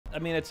I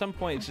mean, at some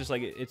point, it's just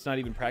like it's not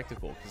even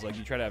practical because like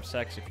you try to have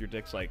sex if your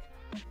dick's like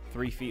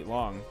 3 feet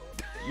long,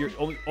 you're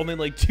only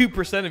like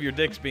 2% of your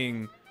dick's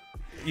being,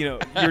 you know,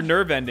 your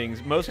nerve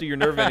endings. Most of your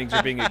nerve endings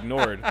are being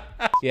ignored.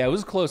 Yeah, it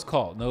was a close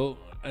call.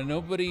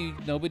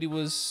 Nobody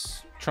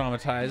was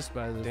traumatized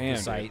by the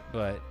sight,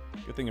 but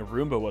good thing a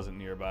Roomba wasn't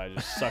nearby.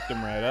 Just sucked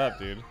him right up,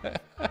 dude.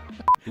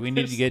 Do we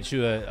need to get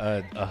you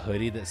a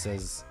hoodie that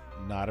says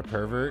 "Not a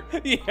pervert"?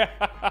 Yeah,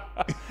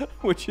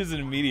 which is an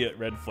immediate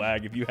red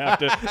flag if you have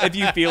to. If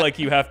you feel like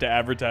you have to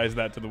advertise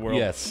that to the world.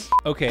 Yes.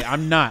 Okay,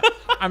 I'm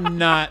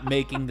not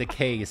making the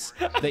case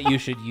that you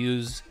should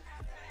use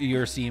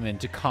your semen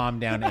to calm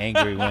down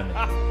angry women.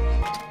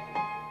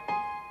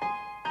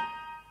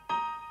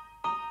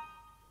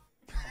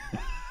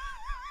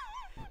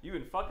 You've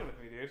been fucking with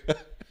me, dude.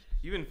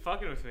 You've been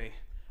fucking with me.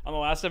 On the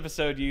last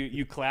episode,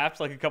 you clapped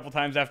like a couple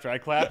times after I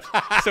clapped.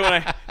 So when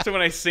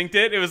I synced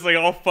it, it was like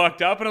all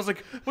fucked up, and I was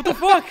like, "What the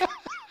fuck?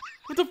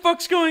 What the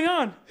fuck's going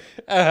on?"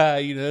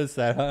 You noticed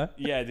that, huh?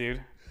 Yeah,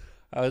 dude.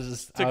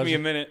 Took me a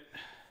minute. I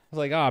was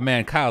like, "Oh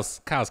man,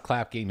 Kyle's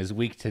clap game is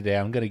weak today.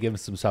 I'm gonna give him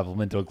some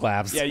supplemental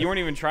claps." Yeah, you weren't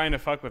even trying to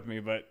fuck with me,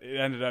 but it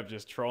ended up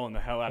just trolling the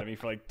hell out of me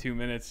for like 2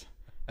 minutes.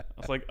 I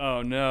was like,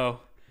 "Oh no,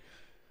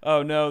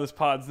 this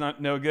pod's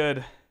no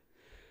good."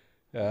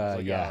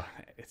 Like, yeah.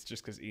 Oh, it's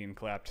just because Ian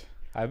clapped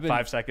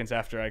 5 seconds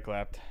after I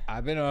clapped.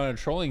 I've been on a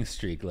trolling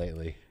streak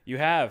lately. You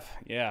have,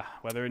 yeah.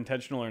 Whether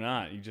intentional or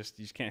not, you just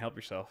can't help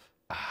yourself.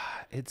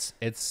 It's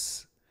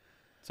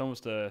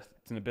almost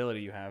it's an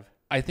ability you have.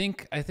 I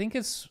think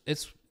it's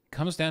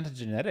comes down to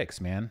genetics,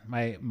 man.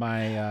 My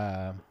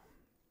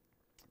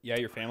Yeah,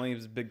 your family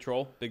is a big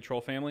troll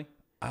family.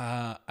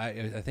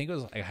 I think it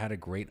was, I had a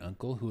great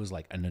uncle who was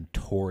like a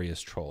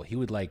notorious troll. He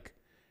would like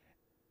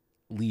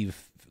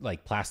leave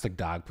like plastic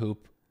dog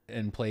poop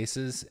in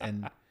places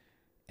and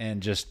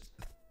just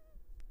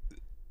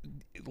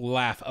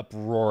laugh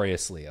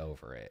uproariously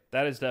over it.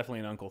 That is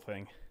definitely an uncle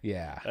thing.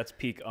 Yeah, that's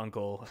peak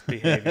uncle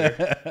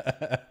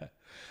behavior.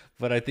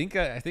 But I think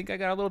I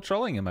got a little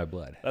trolling in my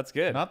blood. That's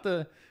good. Not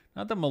the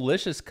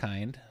malicious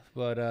kind,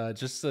 but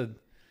just I'll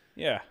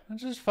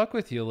just fuck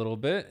with you a little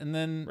bit, and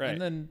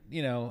then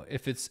you know,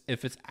 if it's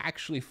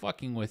actually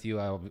fucking with you,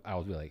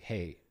 I'll be like,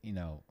 hey, you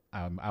know,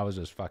 I was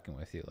just fucking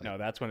with you. Like, no,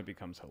 that's when it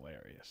becomes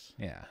hilarious.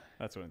 Yeah,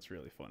 that's when it's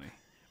really funny,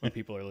 when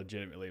people are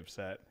legitimately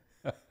upset.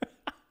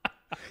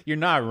 You're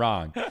not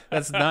wrong.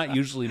 That's not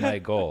usually my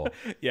goal.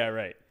 Yeah,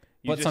 right.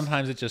 But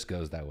sometimes it just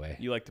goes that way.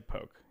 You like to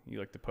poke. You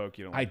like to poke.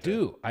 You don't. I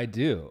do.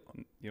 You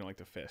don't like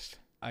to fist.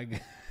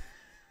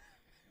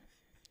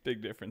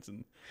 Big difference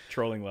in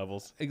trolling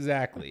levels.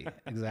 Exactly.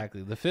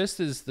 The fist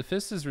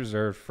is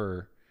reserved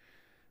for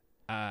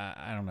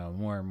I don't know,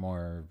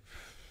 more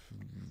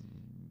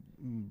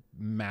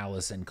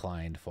malice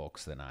inclined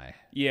folks than I.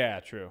 Yeah,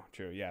 true.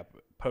 Yeah,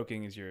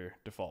 poking is your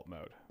default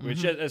mode.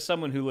 Which, as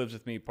someone who lives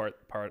with me part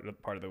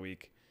of the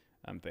week,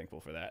 I'm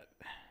thankful for that.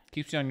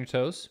 Keeps you on your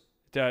toes.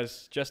 It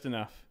does, just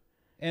enough.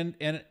 And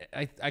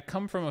I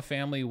come from a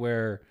family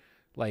where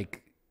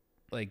like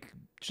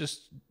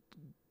just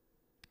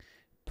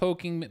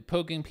poking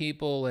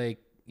people, like,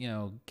 you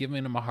know,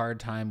 giving them a hard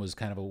time was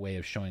kind of a way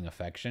of showing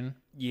affection.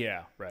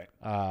 Yeah, right.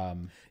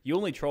 You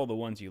only troll the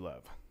ones you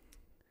love.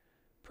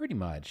 Pretty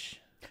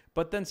much.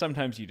 But then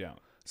sometimes you don't.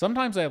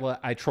 Sometimes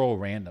I troll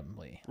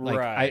randomly. Like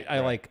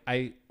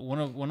right. One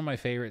of my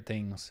favorite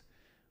things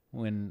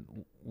when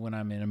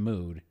I'm in a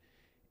mood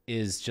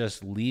is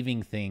just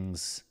leaving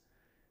things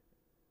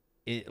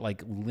in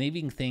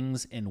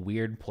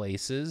weird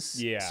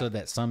places, so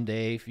that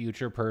someday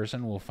future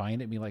person will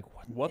find it and be like,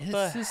 what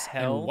the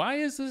hell? And why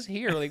is this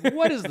here? Like,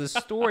 what is the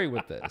story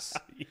with this?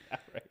 Yeah,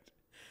 right.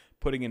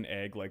 Putting an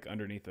egg like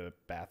underneath a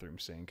bathroom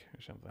sink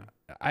or something.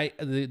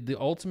 The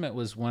ultimate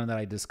was one that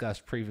I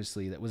discussed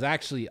previously that was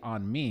actually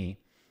on me,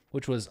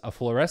 which was a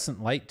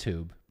fluorescent light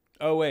tube.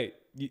 Oh wait,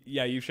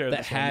 yeah, you shared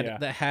that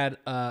had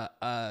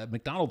a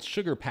McDonald's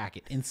sugar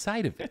packet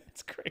inside of it.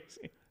 It's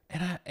crazy.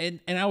 And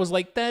I was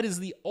like, that is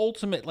the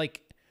ultimate.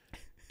 Like,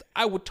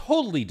 I would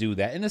totally do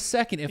that in a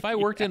second if I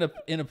worked in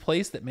a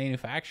place that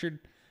manufactured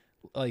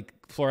like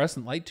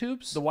fluorescent light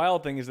tubes. The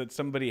wild thing is that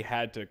somebody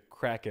had to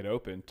crack it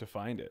open to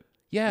find it.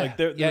 Yeah, like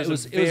there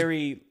was a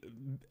very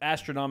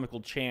astronomical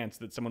chance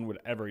that someone would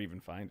ever even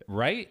find it.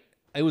 Right?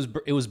 It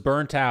was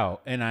burnt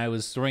out, and I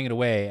was throwing it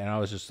away, and I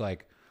was just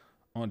like,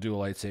 I want to do a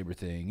lightsaber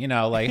thing, you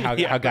know, like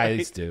how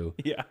guys do.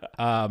 Yeah.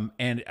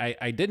 And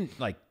I didn't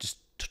like just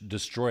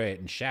destroy it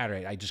and shatter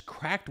it. I just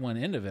cracked one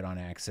end of it on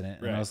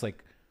accident, and I was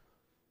like,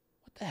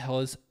 what the hell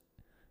is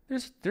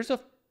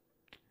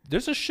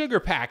there's a sugar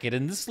packet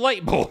in this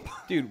light bulb.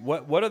 Dude,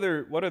 what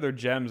other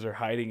gems are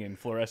hiding in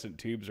fluorescent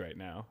tubes right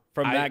now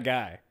from that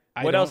guy?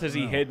 What else has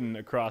he hidden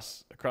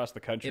across the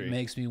country? It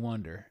makes me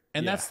wonder.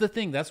 And that's the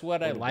thing. That's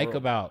what I like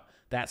about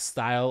that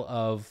style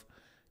of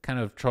kind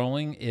of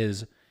trolling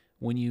is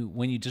when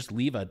you just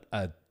leave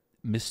a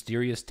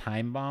mysterious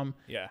time bomb.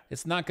 Yeah.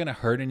 It's not going to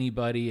hurt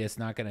anybody. It's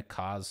not going to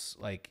cause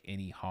like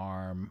any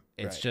harm.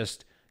 It's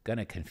just going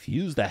to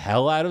confuse the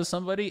hell out of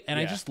somebody. And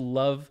I just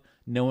love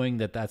knowing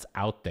that that's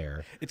out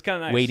there. It's kind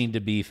of nice. Waiting to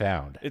be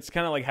found. It's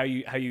kind of like how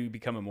you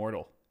become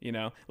immortal. You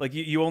know, like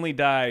you only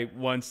die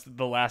once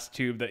the last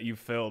tube that you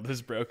filled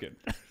is broken.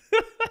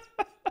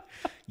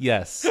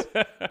 Yes.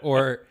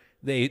 Or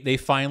they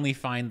finally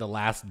find the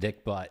last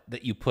dick butt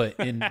that you put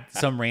in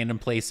some random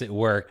place at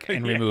work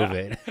and remove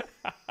it.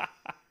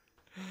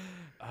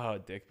 Oh,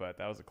 dick butt.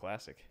 That was a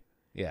classic.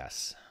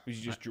 Yes. Would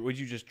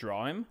you just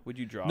draw him? Would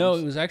you draw No,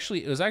 him? it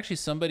was actually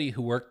somebody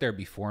who worked there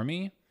before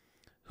me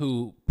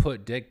who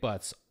put dick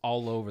butts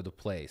all over the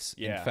place.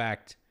 Yeah. In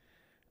fact,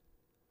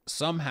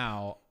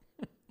 somehow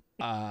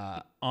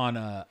on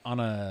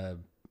a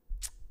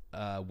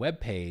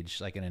web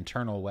page, like an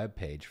internal web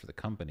page for the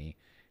company,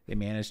 they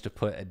managed to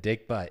put a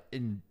dick butt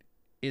in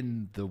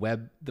the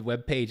web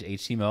page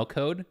HTML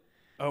code.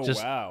 Oh,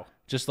 wow.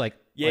 Just like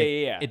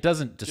yeah. It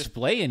doesn't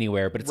display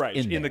anywhere, but it's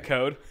in the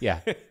code. Yeah.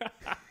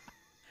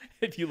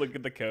 If you look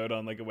at the code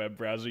on like a web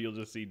browser, you'll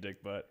just see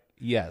dick butt.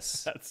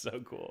 Yes. That's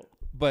so cool.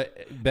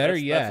 But better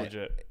yet, that's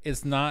legit.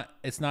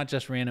 it's not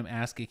just random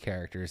ASCII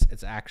characters.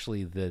 It's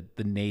actually the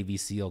Navy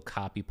SEAL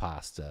copy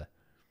pasta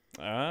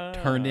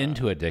turned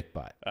into a dick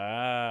butt.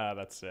 Ah,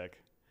 that's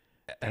sick.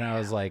 And I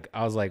was like,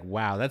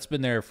 wow, that's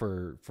been there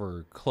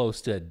for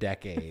close to a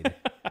decade.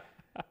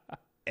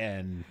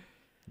 And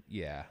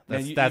yeah,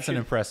 that's an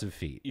impressive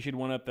feat. You should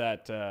one up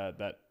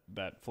that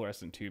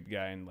fluorescent tube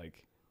guy and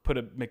like put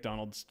a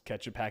McDonald's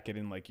ketchup packet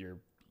in like your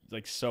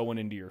sew one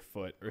into your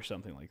foot or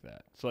something like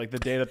that. So like the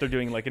day that they're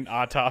doing like an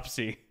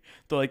autopsy,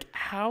 they're like,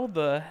 how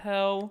the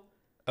hell?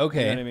 Okay.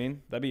 You know what I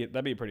mean?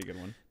 That'd be a pretty good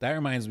one. That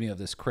reminds me of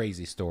this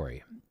crazy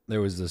story.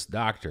 There was this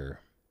doctor,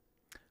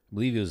 I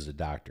believe he was a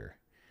doctor,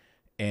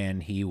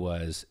 and he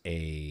was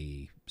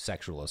a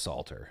sexual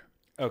assaulter.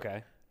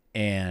 Okay.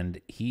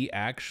 And he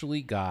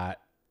actually got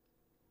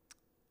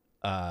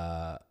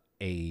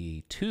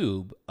a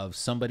tube of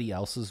somebody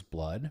else's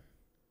blood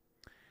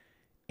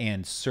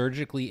and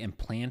surgically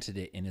implanted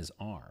it in his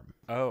arm.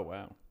 Oh,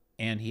 wow.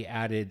 And he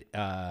added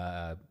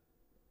an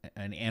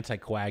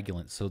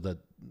anticoagulant so that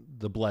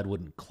the blood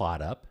wouldn't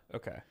clot up.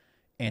 Okay.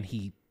 And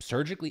he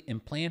surgically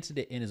implanted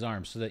it in his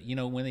arm so that, you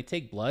know, when they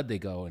take blood, they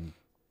go and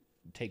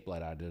take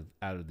blood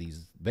out of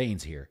these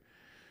veins here.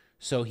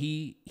 So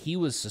he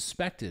was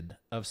suspected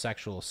of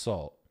sexual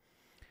assault.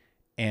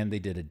 And they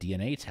did a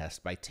DNA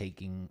test by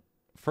taking,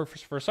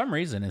 for some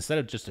reason, instead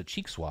of just a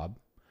cheek swab,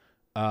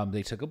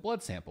 they took a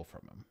blood sample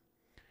from him.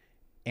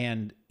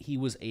 And he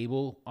was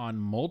able on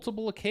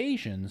multiple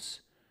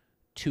occasions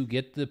to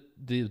get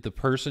the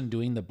person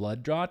doing the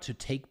blood draw to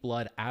take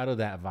blood out of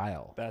that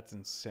vial. That's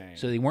insane.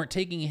 So they weren't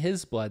taking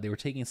his blood, they were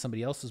taking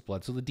somebody else's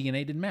blood, so the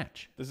DNA didn't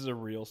match. This is a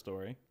real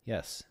story.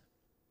 Yes.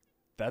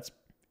 That's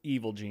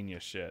evil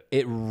genius shit.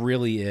 It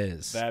really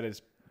is. That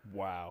is,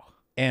 wow.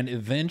 And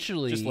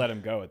eventually... Just let him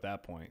go at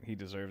that point. He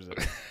deserves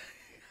it.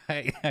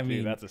 I mean,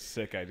 dude, that's a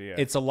sick idea.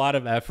 It's a lot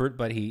of effort,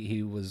 but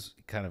he was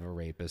kind of a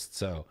rapist,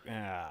 so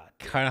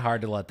kind of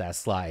hard to let that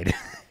slide.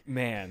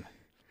 Man,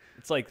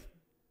 it's like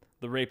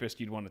the rapist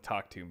you'd want to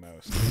talk to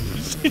most.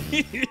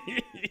 You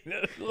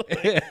know,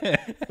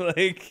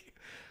 like,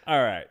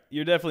 all right,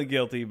 you're definitely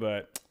guilty,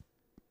 but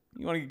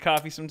you want to get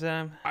coffee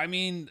sometime? I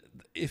mean,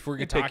 if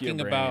we're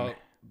talking about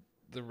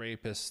the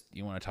rapist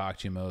you want to talk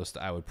to most,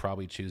 I would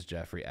probably choose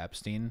Jeffrey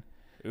Epstein.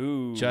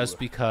 Ooh, just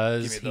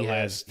because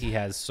he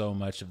has so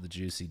much of the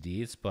juicy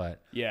deets,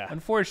 but yeah,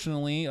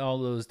 unfortunately, all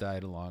those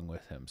died along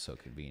with him so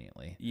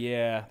conveniently.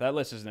 Yeah, that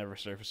list is never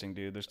surfacing,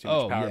 dude. There's too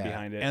much power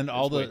behind it, and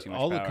all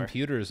the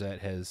computers at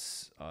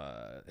his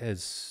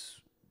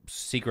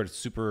secret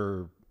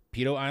super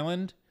pedo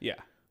island,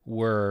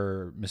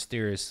 were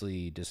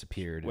mysteriously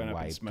disappeared and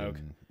wiped. In smoke.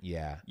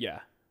 Yeah.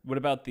 What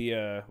about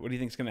the? What do you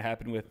think is going to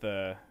happen with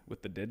the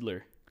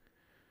Diddler?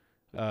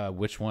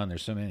 Which one?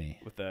 There's so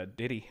many. With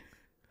Diddy.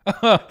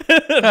 The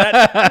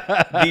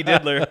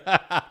Diddler.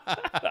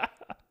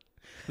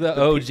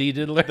 The OG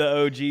Diddler.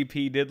 The OG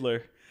P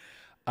Diddler.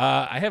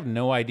 I have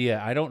no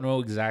idea. I don't know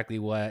exactly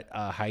what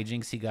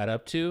hijinks he got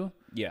up to.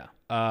 Yeah.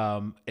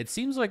 It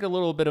seems like a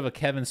little bit of a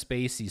Kevin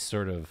Spacey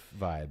sort of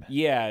vibe.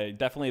 Yeah,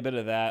 definitely a bit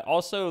of that.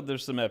 Also,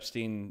 there's some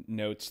Epstein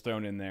notes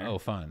thrown in there. Oh,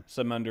 fun.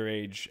 Some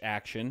underage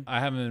action.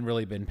 I haven't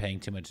really been paying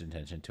too much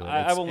attention to it.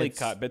 I've only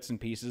caught bits and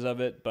pieces of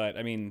it, but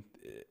I mean,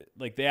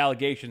 like the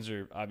allegations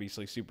are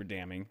obviously super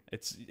damning.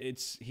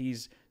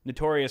 He's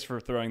notorious for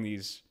throwing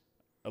these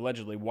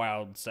allegedly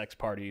wild sex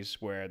parties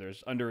where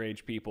there's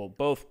underage people,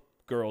 both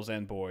girls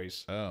and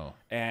boys. Oh.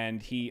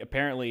 And he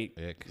apparently,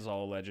 this is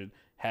all alleged,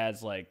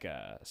 has like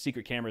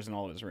secret cameras in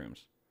all of his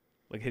rooms,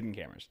 like hidden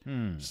cameras.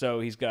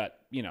 So he's got,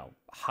 you know,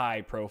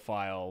 high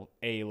profile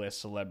A-list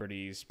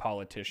celebrities,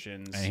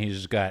 politicians, and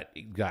he's got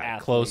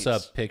close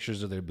up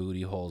pictures of their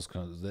booty holes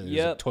because there's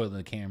a toilet in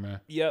the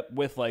camera. Yep,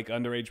 with like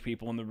underage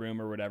people in the room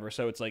or whatever.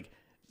 So it's like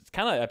it's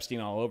kind of Epstein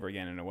all over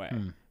again in a way.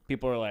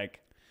 People are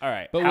like, All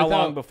right. But how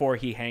long before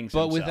he hangs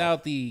himself? But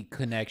without the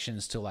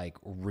connections to like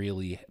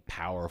really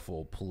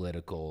powerful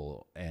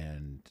political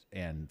and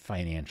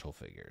financial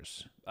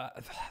figures.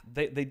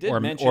 They did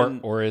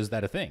mention, or is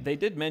that a thing? They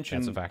did mention.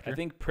 That's a factor. I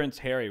think Prince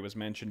Harry was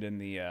mentioned in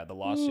the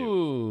lawsuit.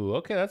 Ooh,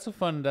 okay, that's a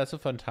fun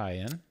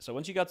tie-in. So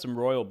once you got some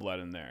royal blood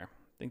in there,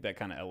 I think that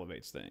kind of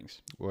elevates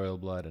things. Royal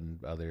blood and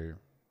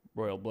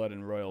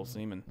royal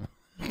semen.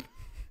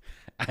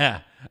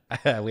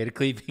 Way to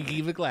keep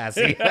it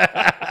classy.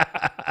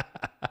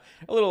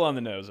 A little on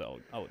the nose, I'll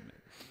admit.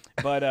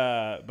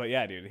 But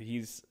yeah, dude,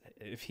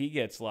 if he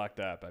gets locked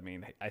up, I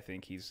mean, I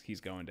think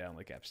he's going down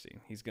like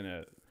Epstein. He's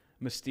gonna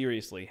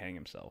mysteriously hang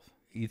himself.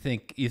 You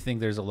think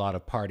there's a lot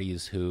of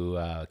parties who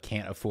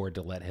can't afford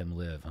to let him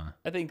live, huh?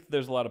 I think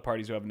there's a lot of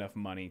parties who have enough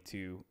money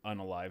to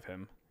unalive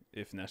him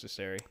if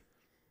necessary.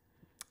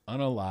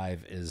 Unalive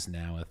is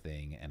now a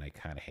thing, and I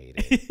kind of hate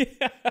it.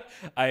 Yeah.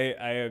 I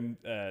am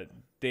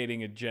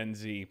dating a Gen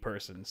Z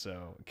person,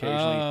 so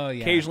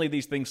occasionally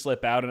these things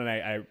slip out, and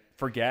I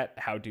forget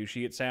how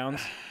douchey it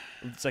sounds.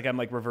 It's like I'm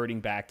like reverting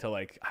back to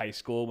like high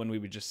school when we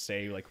would just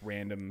say like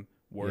random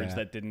words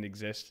that didn't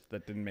exist,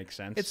 that didn't make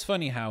sense. It's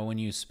funny how when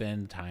you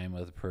spend time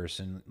with a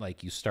person,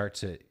 like you start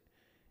to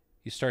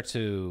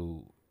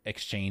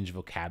exchange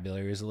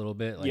vocabularies a little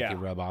bit, like you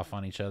rub off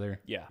on each other.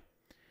 Yeah.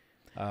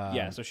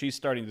 So she's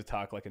starting to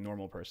talk like a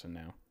normal person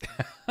now.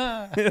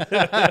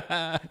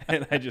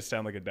 And I just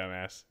sound like a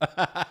dumbass.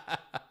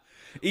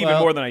 Even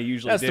more than I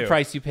usually do. That's the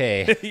price you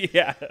pay.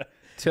 Yeah.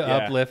 To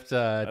uplift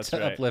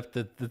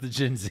the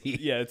Gen Z.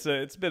 Yeah, it's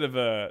a bit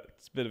of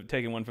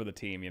taking one for the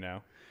team, you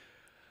know.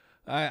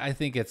 I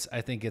think it's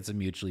a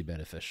mutually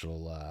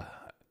beneficial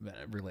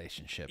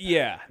relationship.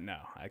 Yeah, no,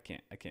 I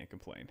can't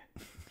complain.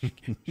 She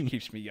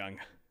keeps me young.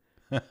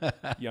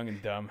 Young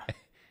and dumb.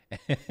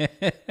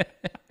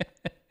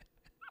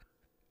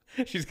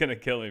 She's gonna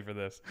kill me for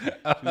this. She's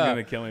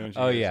gonna kill me when she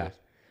hears this.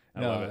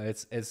 I love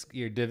it. It's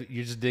you're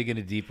just digging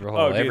a deeper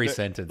hole. Every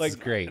sentence is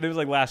great. It was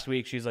like last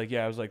week. She's like,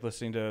 yeah, I was like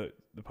listening to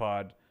the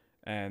pod,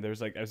 and there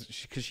was like,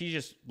 because she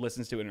just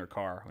listens to it in her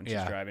car when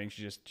she's driving.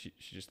 She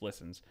just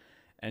listens,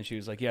 and she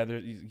was like, yeah,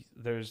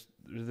 there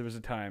was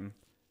a time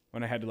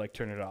when I had to like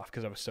turn it off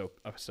because I was so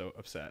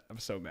upset. I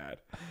was so mad.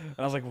 And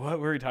I was like, what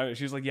were you talking about?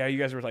 She was like, yeah, you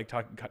guys were like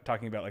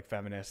talking about like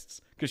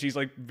feminists, because she's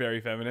like very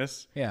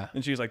feminist. Yeah.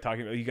 And she was like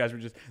talking about, you guys were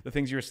just, the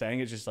things you were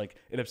saying, it's just like,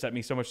 it upset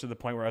me so much to the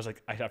point where I was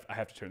like, I have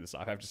to turn this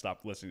off. I have to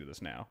stop listening to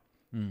this now.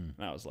 And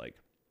I was like,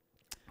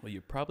 well,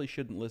 you probably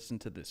shouldn't listen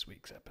to this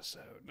week's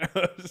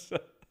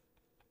episode.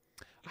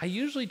 I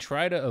usually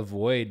try to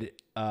avoid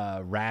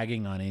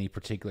ragging on any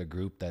particular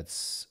group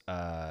that's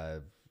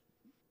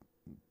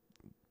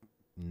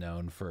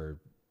known for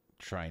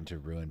trying to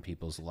ruin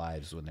people's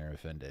lives when they're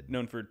offended.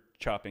 Known for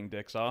chopping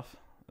dicks off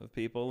of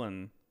people,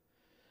 and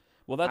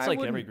well, that's like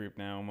every group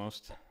now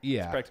almost.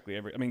 Yeah, it's practically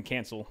every. I mean,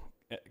 cancel.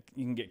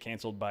 You can get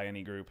canceled by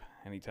any group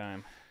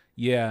anytime.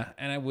 Yeah,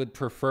 and I would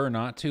prefer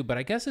not to, but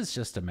I guess it's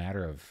just a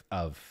matter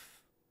of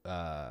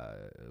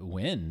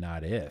when,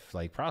 not if.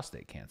 Like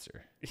prostate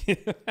cancer.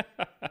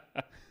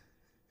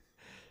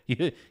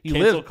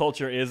 Cancel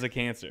culture is a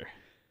cancer.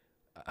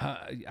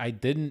 I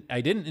didn't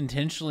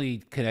intentionally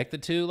connect the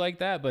two like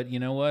that, but you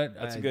know what?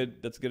 That's a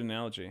good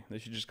analogy. They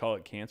should just call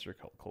it cancer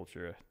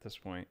culture at this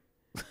point.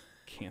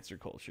 Cancer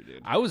culture,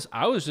 dude. I was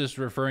just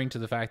referring to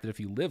the fact that if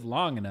you live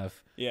long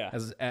enough,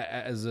 as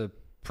a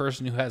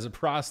person who has a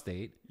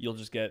prostate, you'll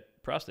just get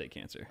prostate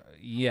cancer.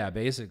 Yeah,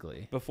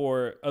 basically.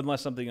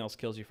 Unless something else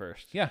kills you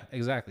first. Yeah,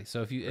 exactly.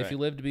 So if you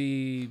live to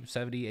be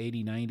 70,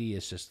 80, 90,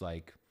 it's just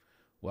like,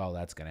 well,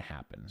 that's going to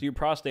happen. So your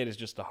prostate is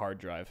just a hard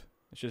drive.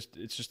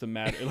 It's just a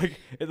matter, like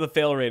the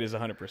fail rate is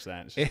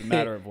 100%. It's just a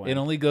matter of when. It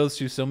only goes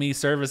through so many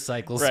service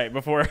cycles. Right,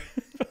 before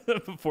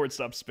it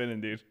stops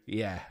spinning, dude.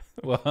 Yeah.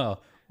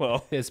 Well,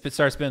 it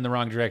starts spinning the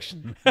wrong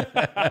direction.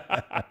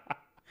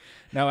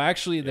 Now,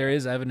 actually, there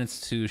is evidence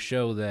to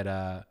show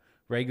that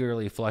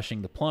regularly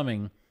flushing the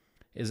plumbing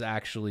is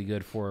actually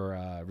good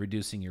for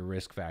reducing your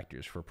risk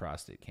factors for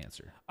prostate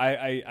cancer.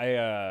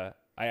 I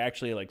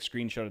actually like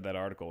screenshotted that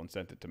article and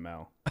sent it to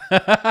Mel.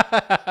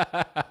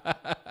 I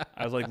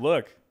was like,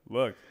 look,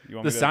 you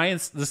want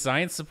the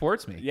science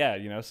supports me.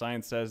 Yeah,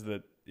 science says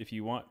that if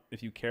you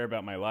care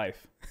about my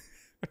life,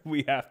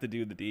 we have to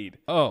do the deed.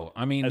 Oh,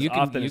 I mean, as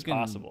often as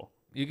possible.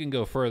 You can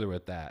go further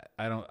with that.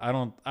 I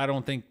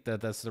don't think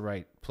that that's the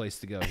right place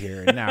to go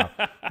here and now.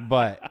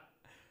 But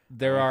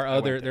there are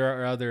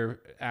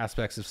other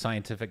aspects of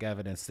scientific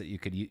evidence that you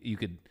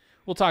could.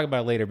 We'll talk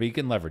about it later, but you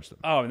can leverage them.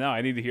 Oh no,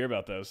 I need to hear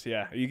about those.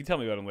 Yeah, you can tell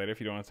me about them later if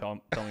you don't want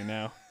to tell me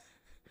now.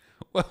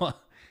 Well,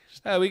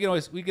 we can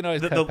always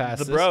cut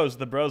past this.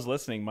 The bros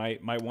listening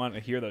might want to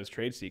hear those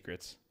trade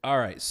secrets. All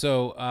right,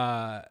 so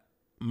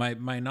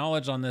my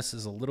knowledge on this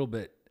is a little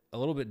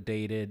bit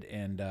dated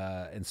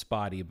and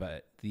spotty,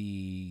 but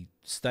the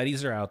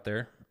studies are out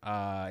there.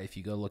 If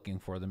you go looking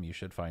for them, you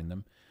should find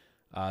them.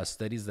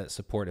 Studies that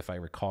support, if I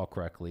recall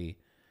correctly,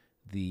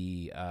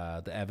 the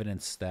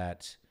evidence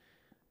that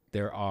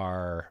there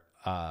are,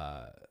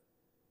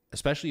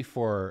 especially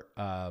for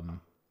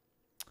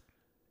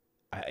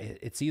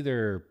it's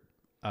either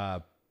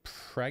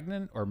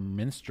pregnant or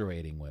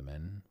menstruating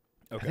women.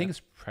 Okay. I think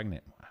it's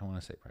pregnant. I want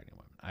to say pregnant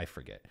women. I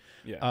forget.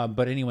 Yeah.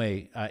 But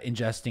anyway,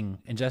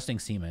 ingesting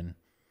semen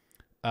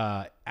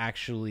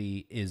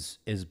actually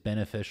is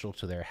beneficial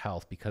to their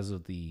health because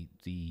of the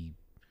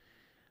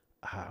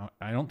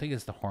I don't think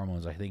it's the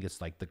hormones. I think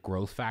it's like the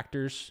growth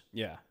factors.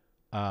 Yeah.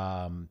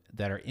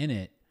 That are in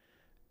it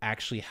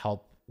actually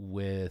help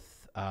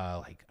with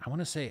like I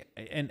want to say,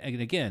 and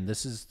again,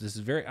 this is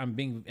very. I'm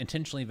being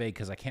intentionally vague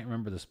because I can't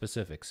remember the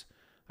specifics.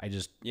 I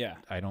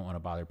don't want to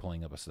bother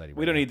pulling up a study.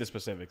 We don't need the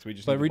specifics. We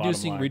just but need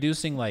the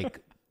reducing like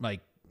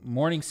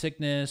morning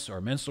sickness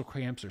or menstrual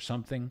cramps or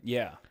something.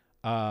 Yeah.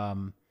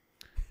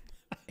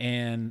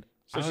 And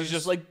so she's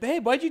just like,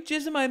 babe, why'd you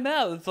jizz in my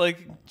mouth? It's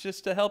like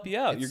just to help you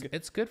out.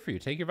 It's good for you.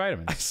 Take your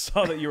vitamins. I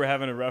saw that you were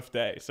having a rough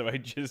day, so I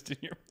jizzed in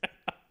your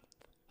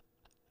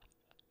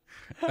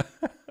mouth.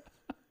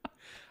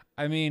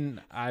 I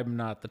mean, I'm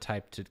not the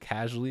type to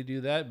casually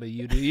do that, but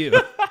you do you.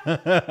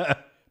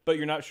 But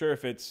you're not sure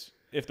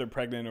if they're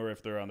pregnant or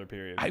if they're on their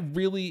period. I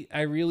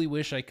really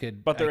wish I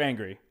could. But they're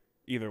angry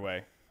either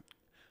way.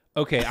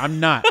 Okay, I'm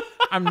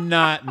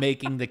not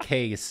making the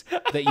case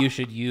that you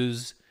should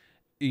use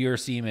your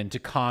semen to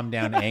calm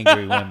down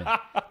angry women.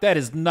 That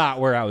is not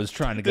where I was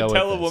trying to go with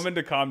tell this. a woman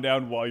to calm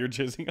down while you're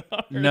jizzing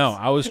on her. No,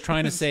 I was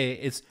trying to say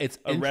it's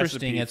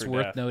interesting. It's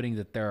worth death. noting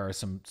that there are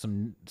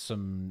some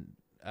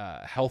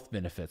health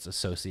benefits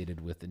associated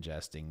with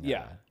ingesting.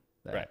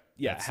 Right.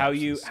 Yeah. How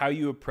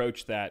you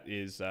approach that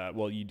is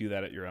you do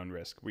that at your own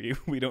risk.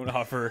 We don't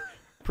offer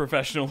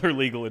professional or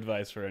legal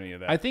advice for any of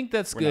that. I think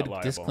that's good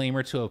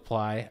disclaimer to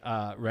apply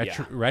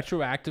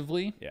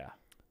retroactively. Yeah.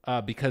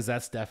 Because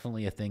that's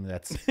definitely a thing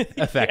that's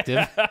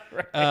effective.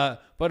 Right.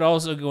 But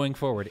also going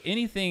forward,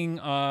 anything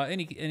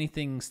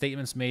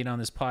statements made on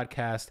this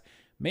podcast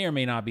may or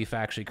may not be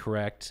factually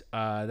correct.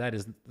 That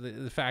is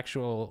the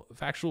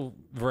factual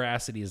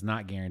veracity is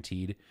not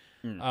guaranteed.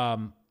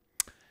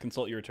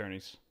 Consult your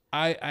attorneys.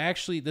 I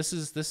actually this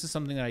is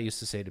something that I used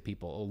to say to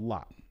people a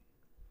lot.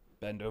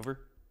 Bend over.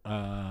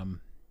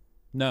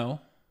 No,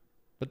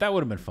 but that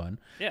would have been fun.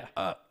 Yeah.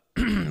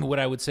 What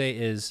I would say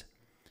is,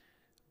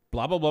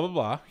 blah blah blah blah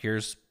blah.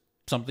 Here's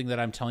something that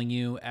I'm telling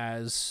you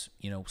as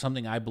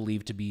something I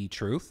believe to be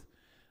truth.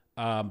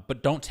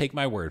 But don't take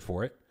my word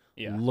for it.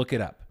 Yeah. Look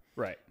it up.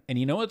 Right. And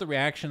you know what the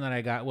reaction that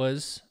I got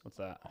was? What's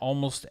that?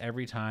 Almost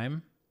every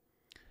time.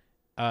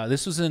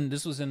 This was in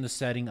the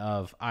setting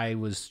of I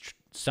was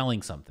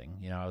selling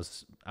something. I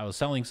was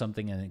selling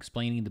something and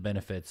explaining the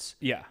benefits.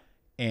 Yeah.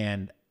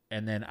 And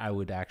then I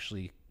would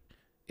actually,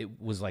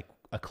 it was like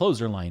a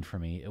closer line for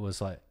me. It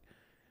was like,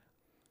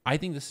 I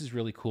think this is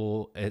really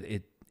cool.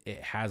 It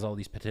has all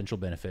these potential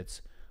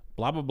benefits.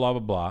 Blah blah blah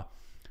blah blah.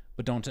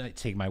 But don't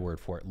take my word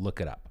for it.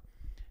 Look it up.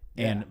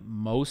 Yeah. And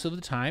most of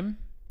the time,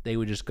 they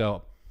would just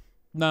go,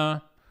 "Nah,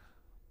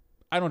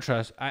 I don't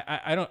trust.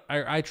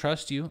 I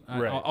trust you.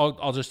 Right.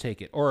 I'll just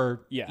take it."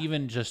 Or yeah.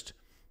 even just,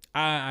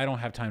 I don't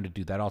have time to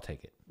do that. I'll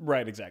take it.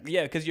 Right. Exactly.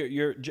 Yeah. Because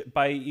you're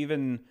by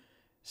even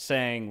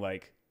saying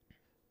like,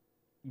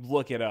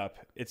 look it up.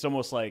 It's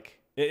almost like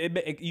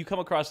you come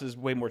across as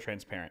way more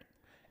transparent.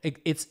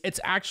 It's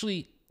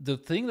actually the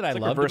thing that I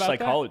like loved reverse about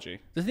psychology.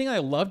 The thing I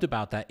loved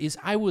about that is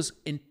I was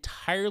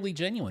entirely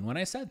genuine when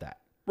I said that.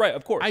 Right.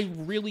 Of course. I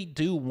really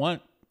do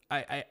want.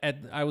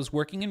 I was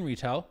working in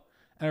retail,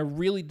 and I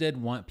really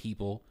did want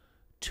people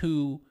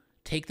to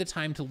take the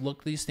time to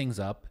look these things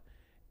up,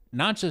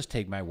 not just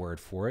take my word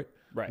for it.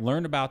 Right.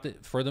 Learn about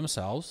it for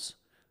themselves,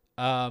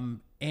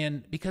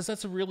 and because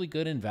that's a really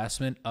good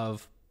investment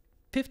of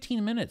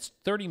 15 minutes,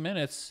 30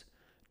 minutes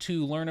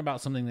to learn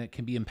about something that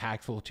can be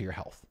impactful to your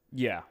health.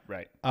 Yeah,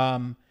 right.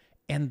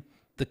 And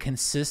the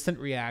consistent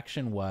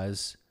reaction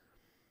was,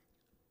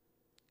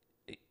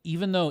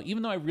 even though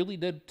I really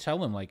did tell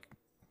them, like,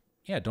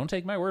 yeah, don't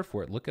take my word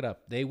for it, look it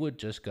up, they would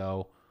just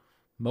go,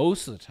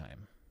 most of the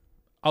time,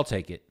 I'll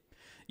take it.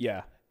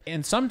 Yeah.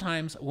 And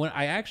sometimes when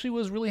I actually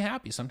was really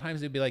happy,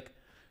 sometimes they'd be like,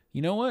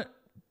 you know what?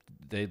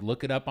 They'd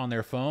look it up on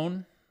their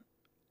phone,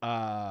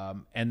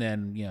 and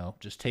then,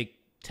 just take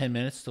 10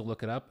 minutes to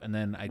look it up, and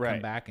then I'd come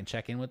back and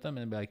check in with them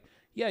and be like,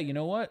 yeah, you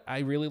know what? I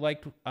really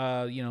liked,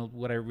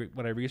 what I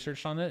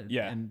researched on it.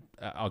 Yeah. And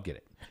I'll get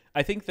it.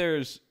 I think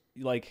there's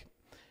like,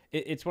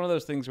 it's one of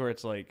those things where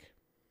it's like,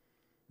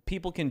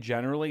 people can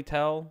generally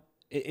tell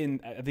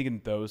I think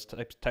in those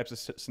types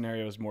of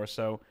scenarios more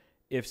so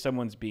if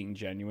someone's being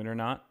genuine or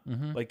not.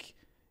 Mm-hmm. Like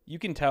you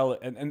can tell.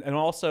 And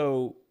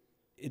also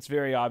it's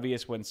very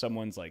obvious when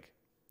someone's like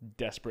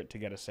desperate to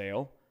get a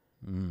sale,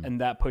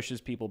 and that pushes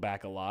people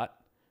back a lot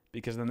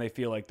because then they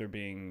feel like they're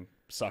being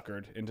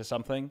suckered into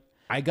something.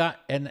 I got,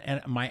 and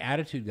my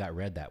attitude got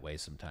read that way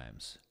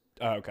sometimes.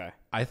 Oh, okay.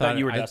 I thought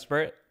you were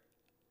desperate.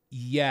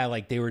 Yeah.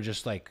 Like they were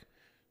just like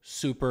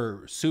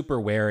super, super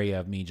wary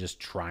of me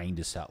just trying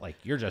to sell. Like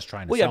you're just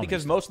trying to sell. Well, yeah,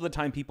 because most of the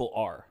time people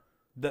are.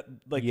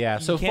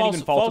 So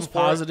false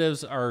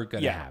positives are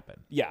going to happen.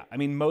 Yeah, I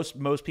mean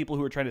most people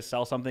who are trying to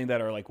sell something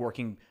that are like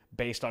working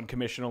based on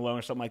commission alone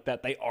or something like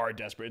that, they are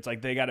desperate. It's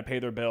like they got to pay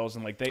their bills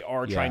and like they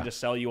are trying to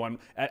sell you on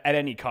at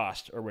any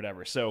cost or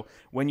whatever. So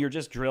when you're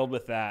just drilled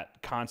with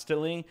that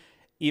constantly,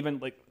 even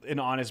like an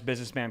honest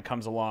businessman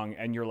comes along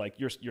and you're like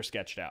you're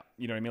sketched out.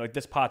 You know what I mean? Like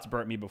this pot's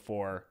burnt me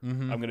before.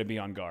 I'm going to be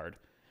on guard.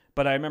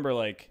 But I remember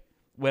like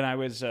when I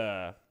was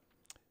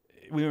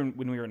when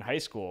we were in high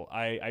school,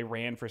 I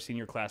ran for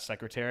senior class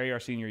secretary our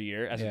senior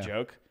year as a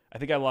joke. I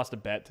think I lost a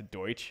bet to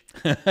Deutsch.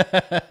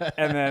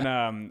 And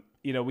then,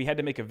 we had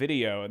to make a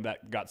video, and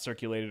that got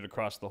circulated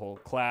across the whole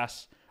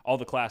class, all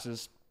the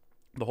classes,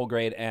 the whole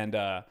grade. And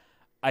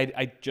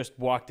I just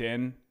walked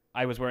in.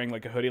 I was wearing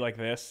like a hoodie like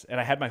this, and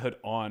I had my hood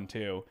on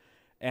too.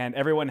 And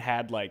everyone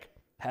had like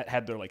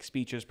had their like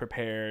speeches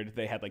prepared.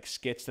 They had like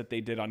skits that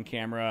they did on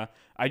camera.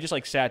 I just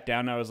like sat down.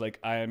 And I was like,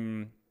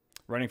 I'm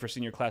running for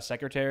senior class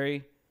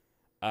secretary.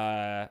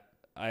 I'm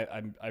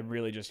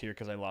really just here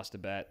because I lost a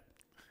bet,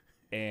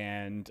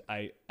 and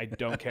I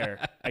don't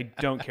care. I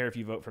don't care if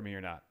you vote for me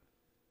or not.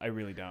 I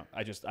really don't.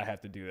 I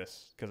have to do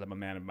this because I'm a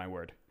man of my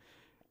word.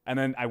 And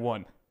then I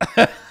won.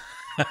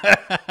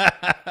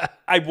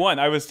 I won.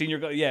 I was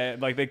senior. Yeah,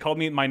 like they called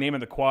me my name in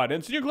the quad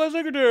and senior class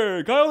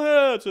secretary Kyle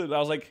Hetz. And I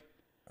was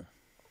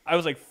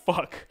like,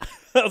 fuck.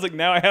 I was like,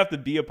 now I have to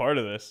be a part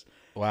of this.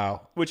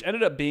 Wow. Which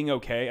ended up being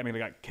okay. I mean, I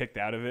got kicked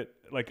out of it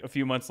like a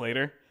few months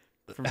later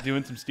from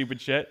doing some stupid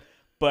shit.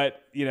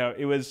 But, I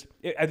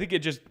think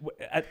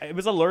it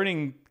was a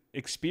learning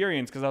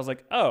experience because I was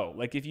like, oh,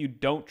 like if you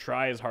don't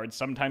try as hard,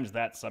 sometimes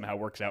that somehow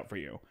works out for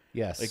you.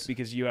 Yes. Like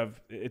because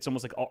it's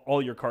almost like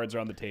all your cards are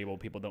on the table.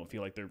 People don't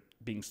feel like they're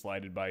being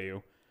slighted by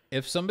you.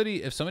 If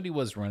somebody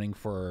was running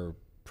for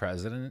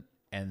president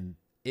and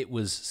it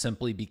was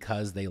simply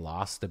because they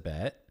lost a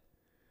bet,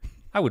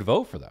 I would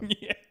vote for them.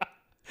 Yeah.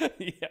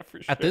 Yeah,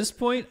 for sure. At this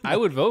point, I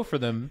would vote for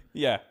them.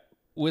 Yeah.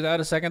 Without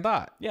a second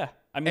thought. Yeah.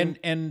 I mean,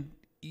 and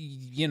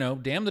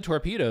damn the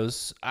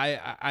torpedoes.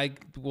 I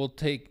will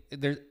take.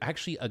 There's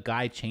actually a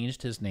guy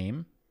changed his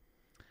name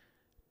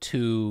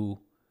to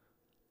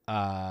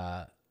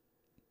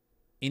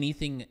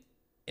anything.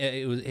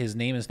 His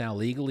name is now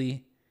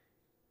legally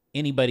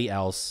anybody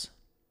else.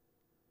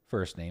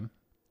 First name,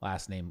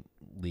 last name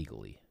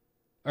legally,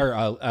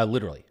 or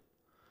literally.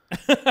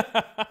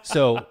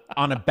 So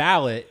on a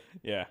ballot,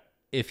 yeah.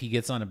 If he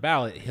gets on a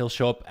ballot, he'll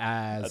show up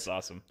as that's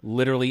awesome.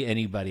 Literally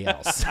anybody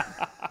else.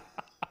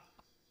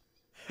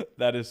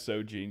 That is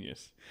so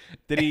genius.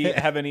 Did he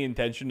have any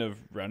intention of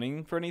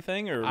running for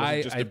anything, or was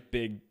it just a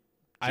big joke?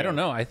 I don't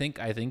know. I think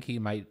he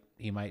might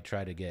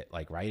try to get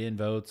like write-in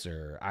votes,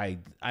 or I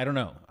don't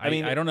know. I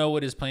mean, I don't know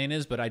what his plan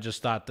is, but I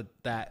just thought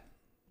that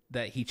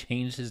he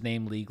changed his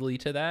name legally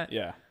to that.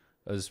 Yeah.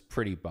 Was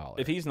pretty baller.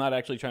 If he's not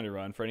actually trying to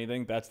run for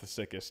anything, that's the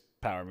sickest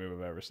power move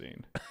I've ever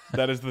seen.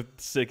 That is the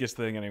sickest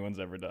thing anyone's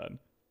ever done.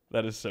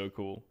 That is so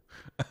cool.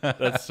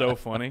 That's so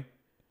funny.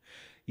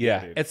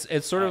 Yeah,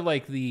 it's sort of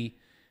like the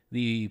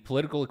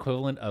political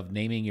equivalent of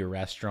naming your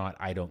restaurant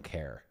 "I don't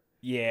care."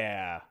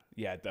 Yeah,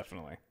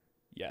 definitely.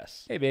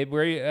 Yes. Hey, babe,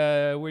 where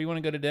you want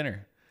to go to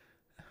dinner?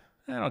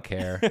 I don't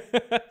care.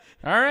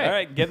 All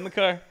right, get in the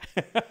car.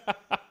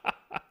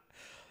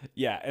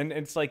 Yeah, and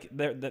it's like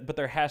but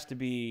there has to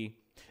be.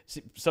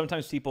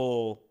 Sometimes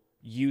people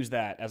use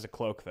that as a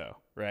cloak, though,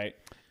 right?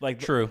 Like,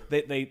 true.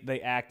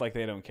 They act like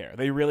they don't care.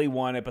 They really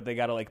want it, but they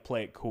got to like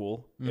play it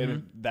cool. Mm-hmm.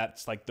 And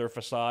that's like their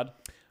facade.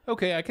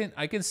 Okay,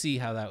 I can see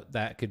how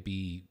that could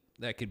be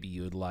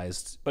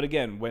utilized. But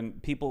again, when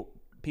people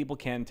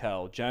can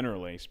tell,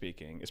 generally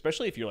speaking,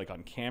 especially if you're like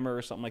on camera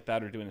or something like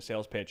that, or doing a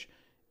sales pitch,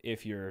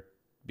 if you're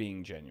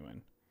being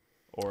genuine,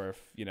 or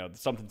if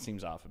something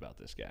seems off about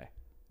this guy.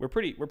 We're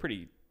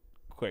pretty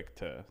quick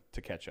to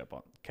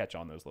catch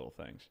on those little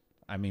things.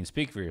 I mean,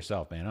 speak for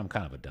yourself, man. I'm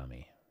kind of a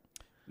dummy.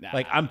 Nah.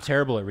 Like, I'm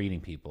terrible at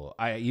reading people.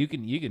 You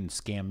can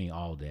scam me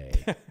all day.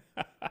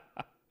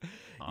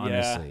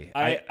 Honestly,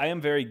 yeah, I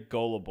am very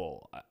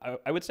gullible.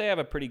 I would say I have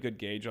a pretty good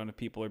gauge on if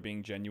people are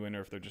being genuine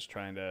or if they're just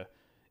trying to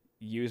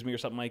use me or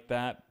something like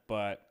that.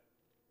 But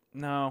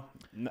no,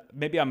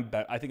 maybe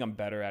I think I'm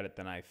better at it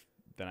than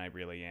I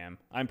really am.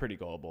 I'm pretty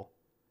gullible.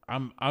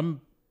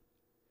 I'm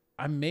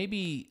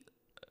maybe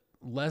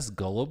less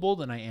gullible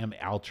than I am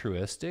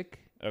altruistic.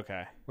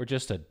 Okay. We're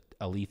just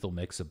a lethal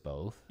mix of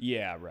both.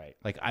 Yeah, right.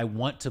 Like, I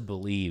want to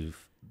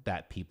believe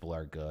that people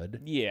are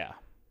good. Yeah.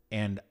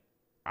 And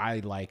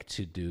I like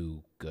to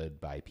do good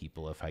by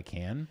people if I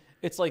can.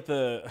 It's like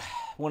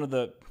one of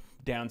the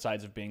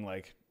downsides of being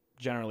like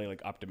generally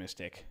like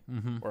optimistic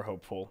or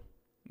hopeful,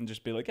 and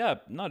just be like, yeah,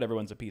 not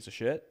everyone's a piece of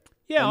shit.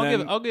 Yeah,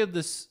 I'll give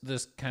this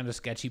kind of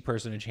sketchy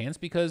person a chance,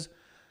 because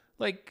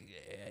like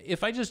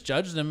if I just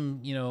judge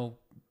them,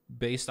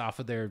 based off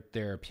of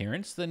their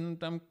appearance, then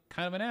I'm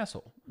kind of an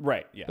asshole.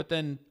 Right, yeah. But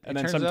then and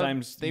then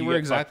sometimes they were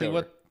exactly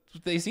what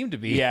they seem to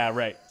be. Yeah,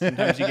 right.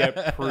 Sometimes you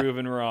get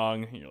proven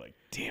wrong and you're like,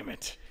 damn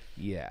it.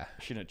 Yeah.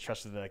 I shouldn't have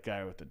trusted that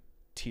guy with the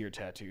tear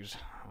tattoos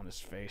on his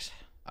face.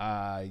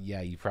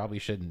 Yeah, you probably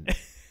shouldn't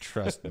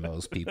trust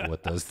most people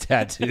with those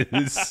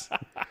tattoos.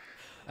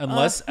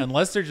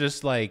 Unless they're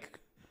just like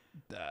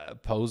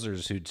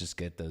posers who just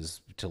get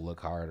those to look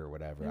hard or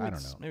whatever. I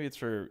don't know. Maybe it's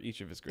for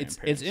each of his grandparents.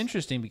 It's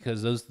interesting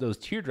because those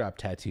teardrop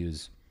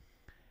tattoos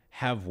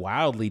have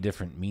wildly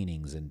different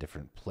meanings in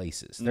different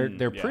places.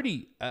 They're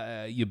pretty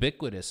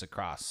ubiquitous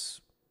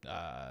across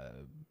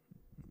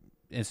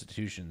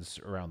institutions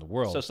around the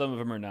world. So some of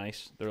them are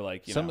nice. They're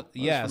like some of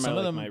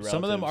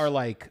them are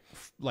like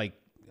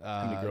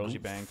how many girls you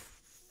banged.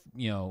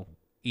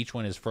 Each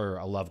one is for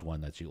a loved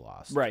one that you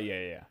lost. Right.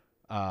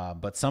 Yeah.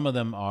 But some of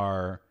them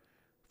are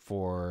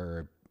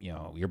for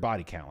your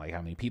body count, like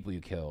how many people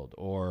you killed,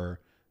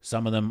 or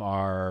some of them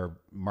are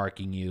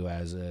marking you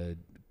as a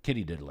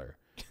kitty diddler.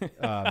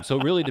 So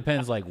it really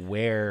depends, like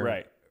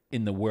where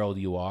in the world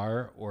you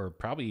are, or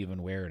probably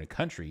even where in a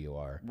country you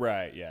are.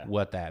 Right. Yeah.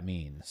 What that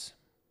means.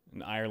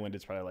 In Ireland,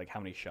 it's probably like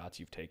how many shots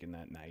you've taken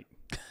that night.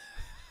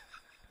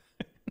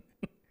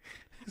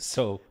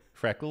 So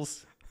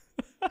freckles.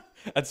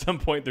 At some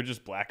point, they're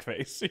just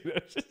blackface.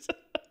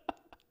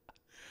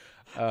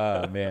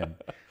 Oh man,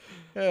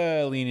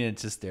 leaning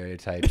into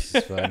stereotypes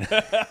is fun.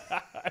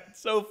 It's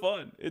so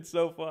fun. It's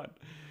so fun.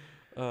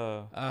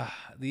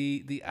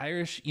 The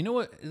Irish, you know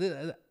what?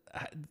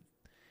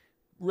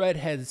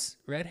 Redheads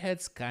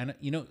kind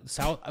of,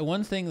 South.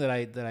 One thing that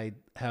I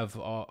have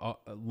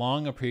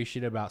long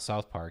appreciated about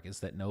South Park is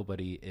that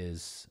nobody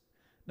is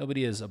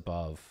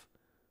above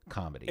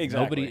comedy.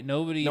 Exactly.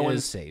 Nobody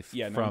is safe.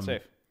 Yeah, no one's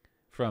safe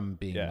from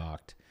being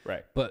mocked.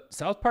 Right. But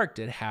South Park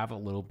did have a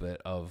little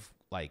bit of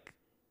like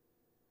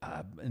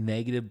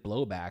negative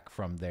blowback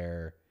from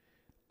their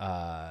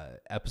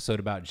episode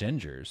about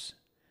gingers.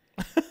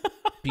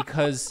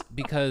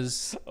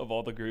 because of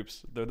all the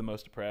groups, they're the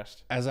most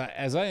oppressed. As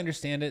I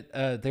understand it,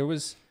 there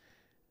was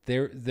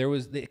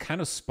it kind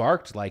of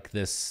sparked like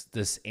this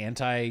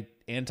anti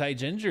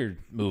ginger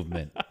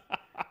movement.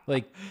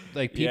 like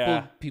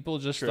people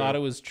just thought it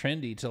was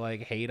trendy to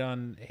like hate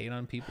on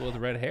people with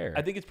red hair.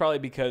 I think it's probably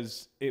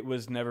because it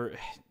was never,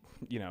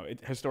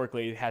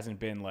 historically it hasn't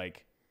been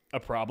like a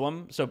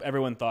problem. So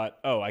everyone thought,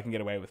 oh, I can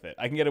get away with it.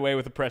 I can get away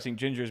with oppressing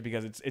gingers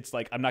because it's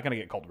like I'm not going to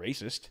get called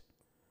racist.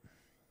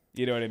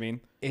 You know what I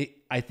mean?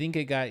 I think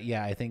it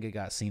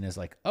got seen as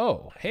like,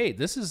 oh, hey,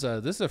 this is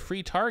a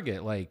free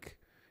target. Like,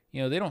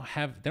 they don't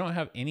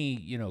have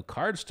any,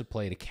 cards to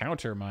play to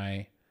counter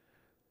my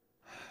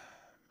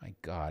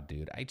God,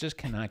 dude. I just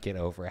cannot get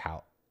over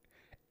how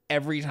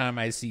every time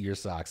I see your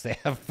socks, they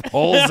have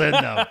holes in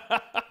them.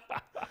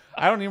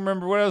 I don't even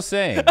remember what I was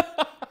saying.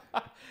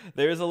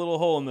 There is a little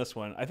hole in this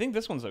one. I think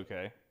this one's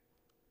okay.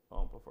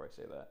 Oh, before I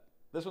say that.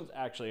 This one's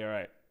actually all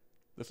right.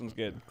 This one's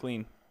good.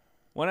 Clean.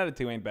 1 out of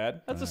 2 ain't bad.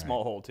 That's a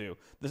small hole, too.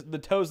 The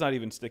toe's not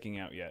even sticking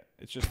out yet.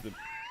 It's just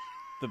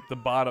the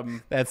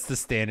bottom. That's the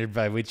standard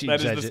by which you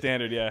judge it. That is the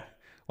standard, yeah.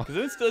 Because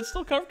it's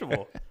still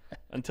comfortable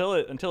until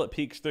it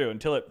peeks through,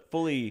 until it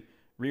fully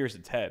rears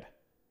its head.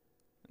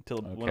 Until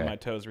one of my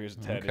toes rears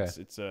its head,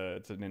 it's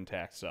an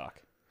intact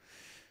sock.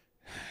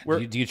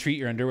 Do you treat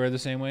your underwear the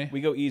same way? We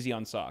go easy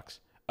on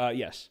socks.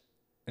 Yes.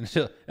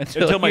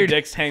 Until my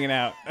dick's hanging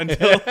out.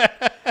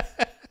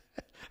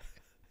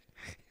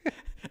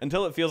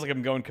 Until it feels like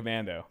I'm going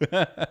Commando.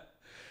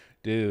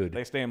 Dude.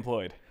 They stay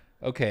employed.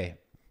 Okay.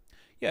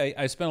 Yeah,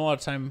 I spent a lot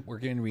of time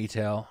working in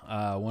retail.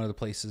 One of the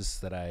places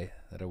that I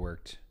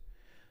worked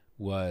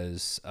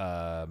was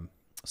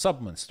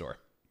supplement store.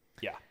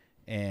 Yeah.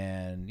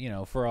 And,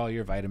 for all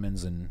your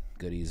vitamins and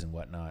goodies and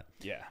whatnot.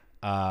 Yeah.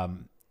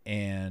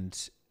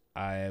 And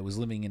I was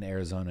living in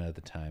Arizona at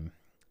the time.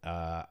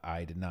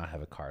 I did not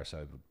have a car, so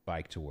I would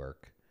bike to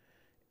work.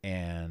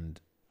 And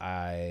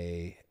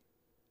I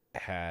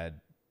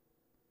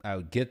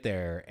would get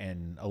there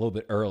and a little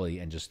bit early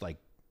and just like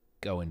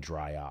go and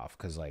dry off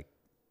because like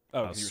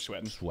you were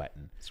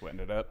sweating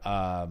it up.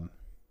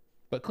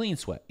 But clean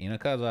sweat,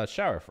 because I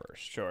shower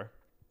first. Sure.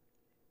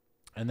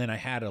 And then I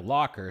had a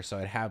locker, so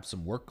I'd have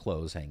some work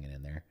clothes hanging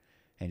in there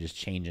and just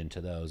change into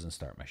those and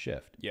start my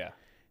shift. Yeah.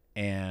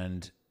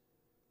 And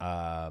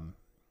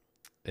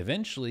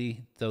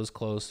eventually those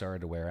clothes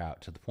started to wear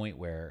out to the point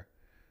where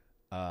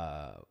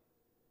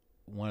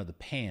one of the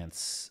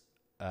pants.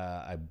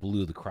 I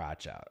blew the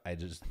crotch out. I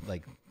just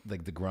like the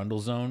grundle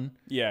zone.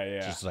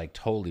 Yeah. Just like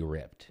totally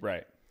ripped.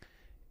 Right.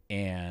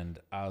 And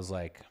I was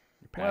like,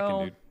 "You're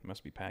packing, dude. You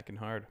must be packing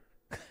hard."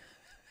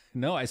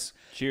 No,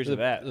 cheers to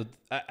that.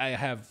 I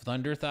have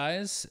thunder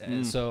thighs,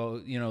 and so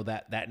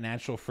that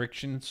natural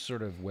friction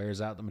sort of wears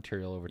out the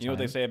material over time. You know what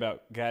they say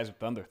about guys with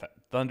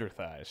thunder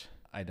thighs?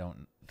 I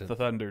don't. The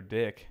thunder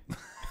dick.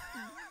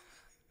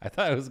 I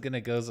thought it was gonna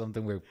go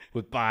something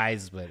with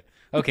thighs, but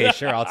okay,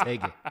 sure, I'll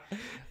take it.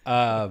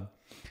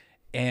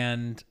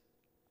 And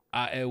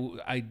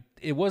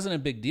it wasn't a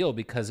big deal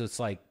because it's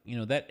like,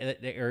 that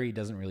area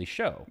doesn't really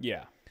show.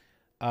 Yeah.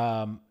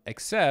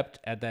 Except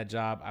at that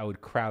job, I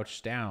would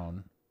crouch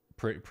down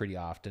pretty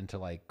often to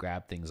like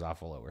grab things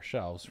off of lower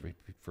shelves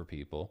for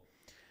people.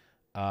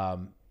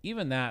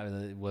 Even that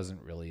it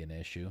wasn't really an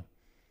issue.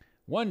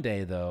 One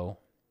day though,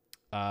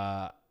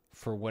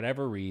 for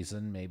whatever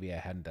reason, maybe I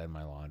hadn't done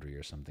my laundry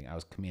or something, I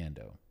was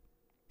Commando.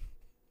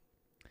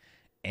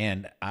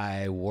 And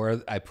I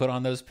put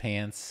on those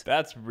pants.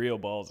 That's real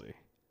ballsy.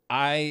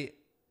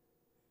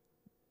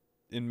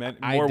 In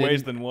more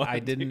ways than one. I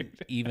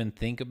didn't even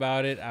think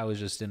about it. I was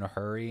just in a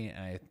hurry,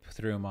 and I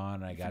threw them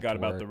on, and I forgot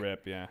about the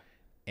rip, yeah.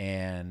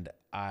 And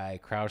I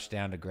crouched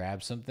down to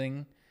grab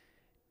something,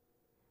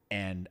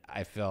 and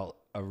I felt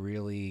a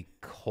really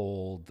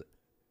cold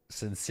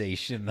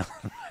sensation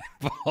on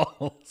my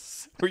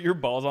balls. Were your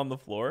balls on the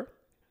floor?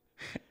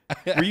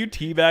 Were you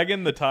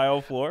teabagging the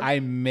tile floor? I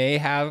may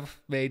have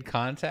made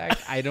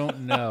contact. I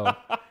don't know.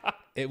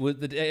 It was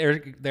the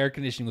air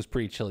conditioning was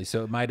pretty chilly,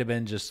 so it might have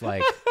been just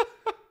like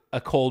a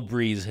cold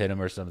breeze hit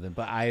him or something.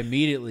 But I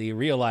immediately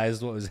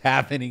realized what was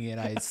happening, and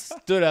I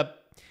stood up.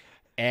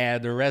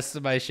 And the rest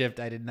of my shift,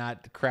 I did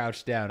not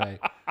crouch down.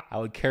 I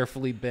would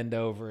carefully bend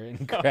over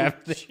and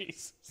grab things.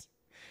 Jesus.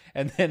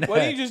 And then why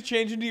didn't you just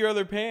change into your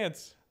other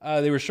pants?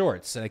 They were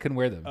shorts, and I couldn't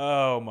wear them.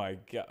 Oh my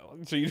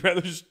God! So you'd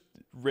rather just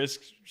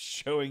risk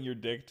showing your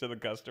dick to the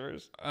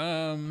customers?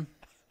 Well,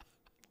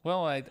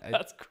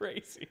 that's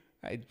crazy.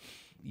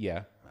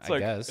 Yeah, I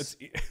guess.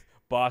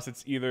 Boss,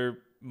 it's either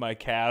my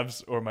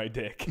calves or my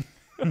dick.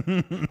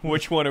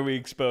 Which one are we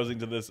exposing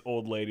to this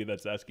old lady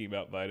that's asking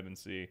about vitamin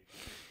C?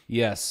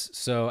 Yes.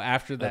 So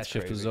after that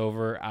shift was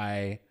over,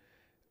 I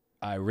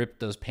ripped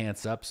those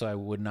pants up so I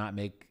would not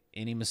make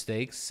any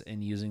mistakes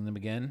in using them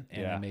again,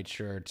 and I made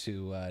sure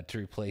to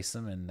replace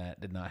them, and that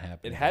did not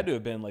happen. It had to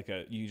have been like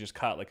you just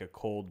caught like a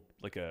cold,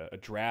 like a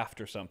draft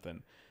or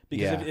something.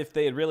 Because if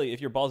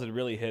your balls had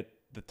really hit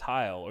the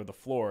tile or the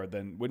floor,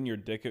 then wouldn't your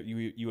dick,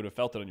 you would have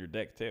felt it on your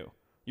dick too.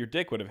 Your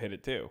dick would have hit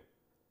it too.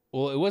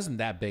 Well, it wasn't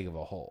that big of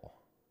a hole.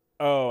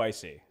 Oh, I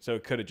see. So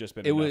it could have just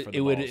been enough for the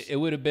balls. It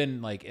would have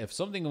been like if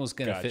something was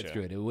going to fit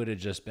through it, it would have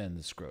just been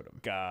the scrotum.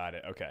 Got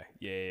it. Okay.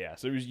 Yeah.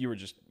 So you were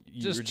just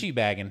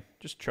teabagging,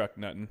 just truck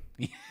nutting.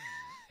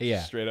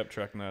 Yeah, straight up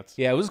truck nuts.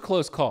 Yeah, it was a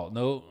close call.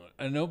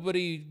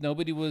 Nobody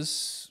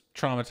was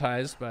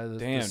traumatized by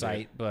the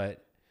sight, dude.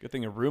 But good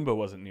thing a Roomba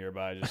wasn't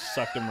nearby. Just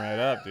sucked them right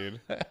up, dude.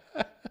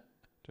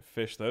 To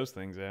fish those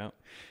things out.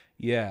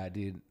 Yeah,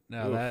 dude.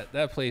 No,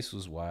 that place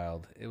was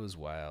wild. It was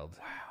wild.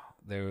 Wow.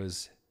 There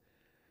was.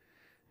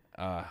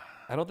 I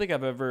don't think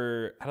I've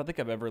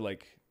ever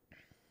like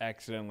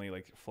accidentally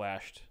like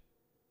flashed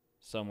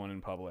someone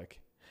in public.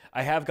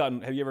 Have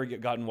you ever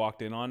gotten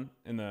walked in on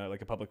in a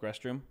public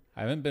restroom?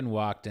 I haven't been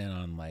walked in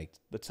on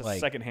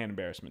secondhand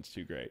embarrassment's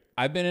too great.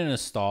 I've been in a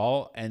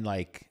stall and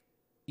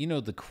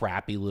the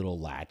crappy little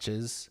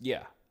latches.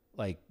 Yeah.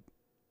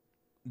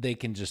 They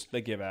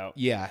give out.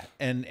 Yeah.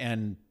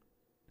 And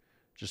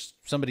just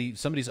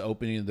somebody's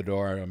opening the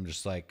door and I'm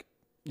just like,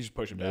 you just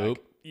push them nope.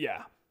 back.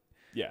 Yeah.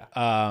 Yeah.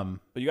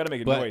 But you got to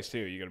make a noise too.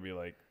 You got to be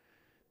like,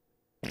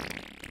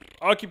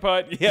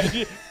 occupied.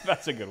 Yeah,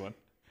 that's a good one.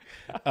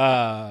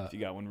 If you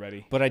got one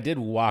ready. But I did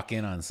walk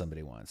in on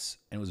somebody once,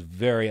 and it was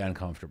very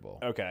uncomfortable.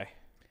 Okay.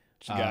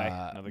 Just a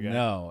guy, another guy.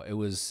 No, it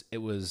was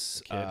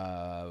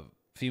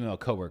female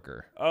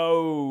coworker.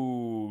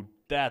 Oh,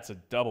 that's a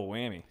double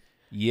whammy.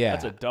 Yeah,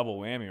 that's a double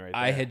whammy right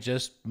there. I had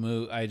just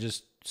moved. I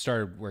just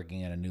started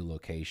working at a new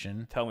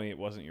location. Tell me it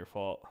wasn't your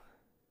fault.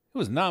 It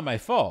was not my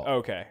fault.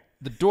 Okay.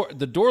 The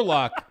door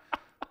lock,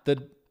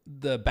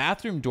 the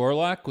bathroom door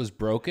lock was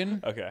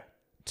broken. Okay.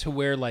 To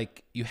where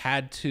you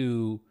had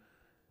to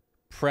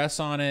press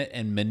on it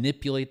and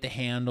manipulate the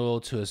handle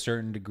to a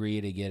certain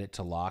degree to get it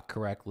to lock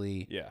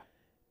correctly. Yeah.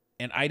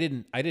 And I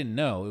didn't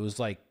know. It was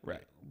like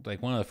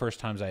one of the first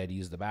times I had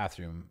used the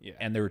bathroom. Yeah.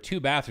 And there were two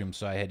bathrooms,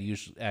 so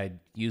I'd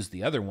used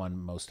the other one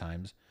most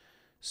times.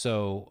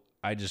 So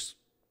I just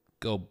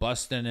go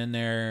busting in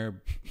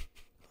there.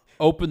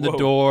 Open the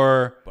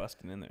door,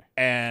 busting in there,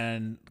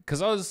 and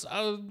because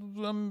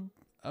I'm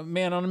a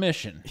man on a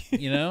mission,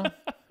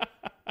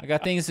 I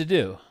got things to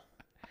do,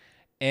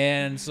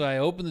 and so I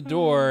opened the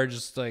door,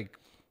 just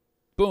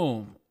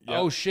boom, yep.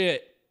 Oh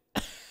shit,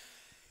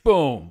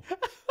 boom.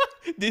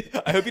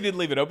 I hope you didn't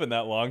leave it open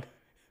that long.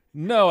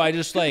 No, I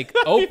just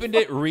opened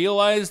it,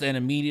 realized, and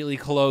immediately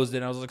closed it.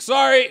 And I was like,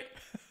 sorry,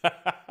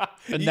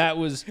 and that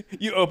was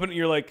you open it.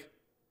 You're like,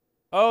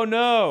 oh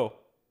no.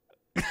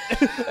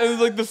 It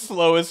was the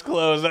slowest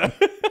close.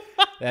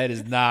 That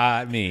is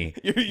not me.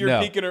 You're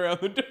peeking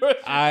around the door.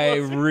 I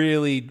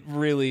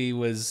really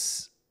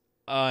was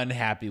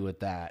unhappy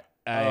with that.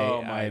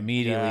 I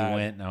immediately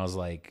went and I was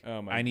like,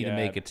 I need to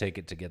make a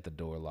ticket to get the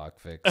door lock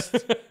fixed.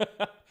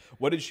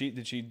 What did she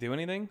do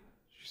anything?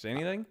 Did she say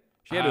anything?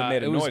 She had to have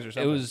made a noise or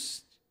something. It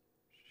was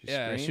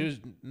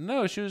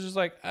she was just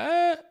like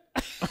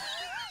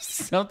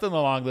something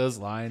along those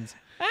lines.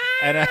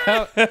 And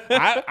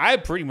I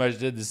pretty much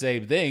did the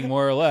same thing,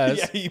 more or less.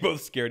 Yeah, you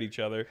both scared each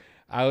other.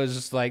 I was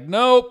just like,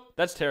 nope.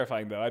 That's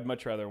terrifying, though. I'd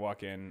much rather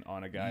walk in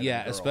on a guy.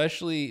 Yeah,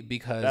 especially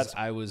because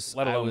I was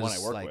one I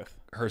work with.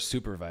 Her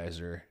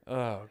supervisor.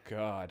 Oh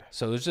God.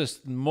 So it was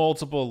just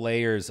multiple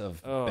layers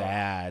of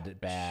bad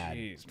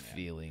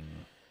feeling.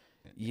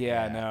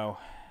 Yeah, no.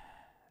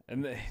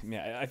 And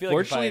I feel like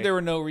fortunately there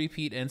were no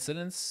repeat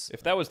incidents.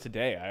 If that was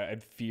today,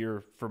 I'd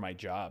fear for my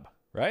job.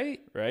 Right?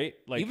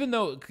 Even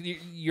though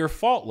you're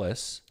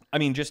faultless. I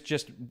mean,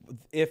 just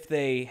if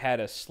they had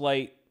a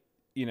slight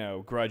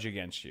grudge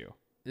against you.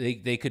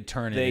 They could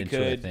turn it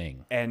into a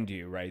thing. End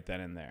you right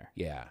then and there.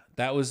 Yeah.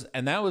 That was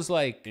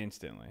like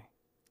instantly.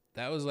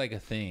 That was like a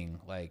thing.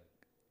 Like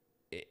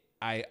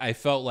I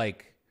felt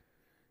like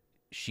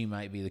she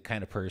might be the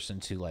kind of person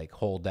to like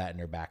hold that in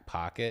her back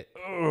pocket.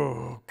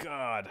 Oh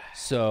God.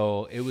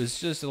 So it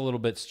was just a little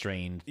bit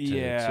strained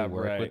to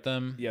work with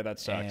them. Yeah, that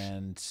sucks.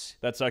 And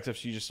that sucks if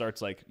she just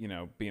starts like,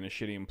 being a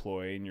shitty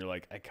employee and you're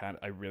like,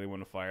 I really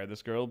want to fire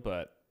this girl,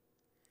 but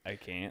I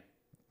can't.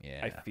 Yeah.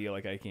 I feel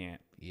like I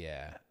can't.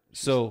 Yeah.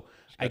 So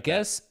I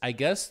guess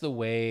the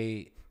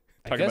way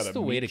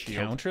to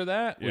counter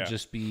that would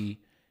just be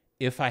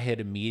if I had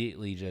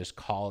immediately just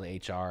called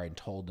HR and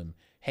told them,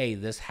 hey,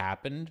 this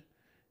happened.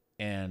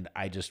 And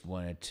I just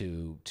wanted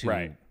to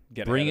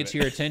bring it to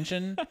your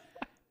attention.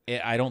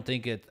 I don't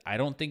think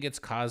it's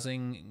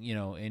causing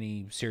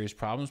any serious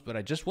problems, but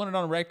I just wanted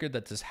on record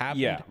that this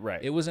happened. Yeah, right.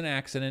 It was an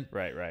accident.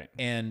 Right.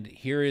 And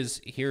here is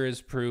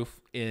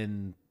proof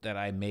in that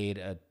I made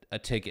a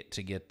ticket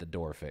to get the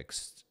door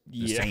fixed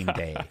the same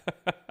day.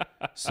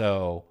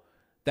 So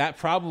that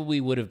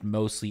probably would have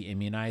mostly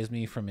immunized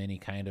me from any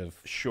kind of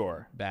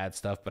bad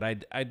stuff. But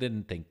I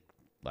didn't think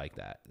like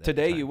that.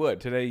 Today you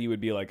would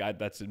be like,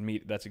 that's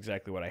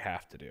exactly what I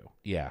have to do.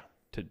 Yeah.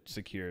 To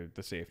secure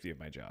the safety of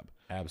my job.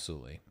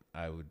 Absolutely.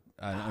 I would,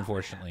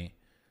 unfortunately.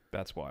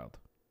 That's wild.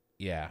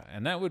 Yeah.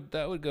 And that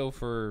would go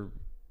for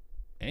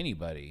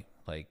anybody,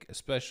 like,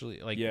 especially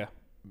like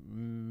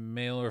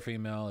male or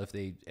female.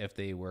 If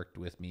they worked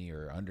with me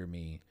or under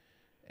me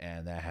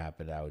and that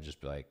happened, I would just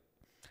be like,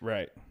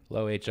 right.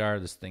 Hello, HR,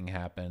 this thing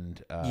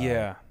happened.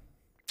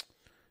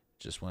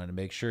 Just wanted to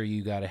make sure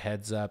you got a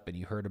heads up and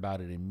you heard about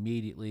it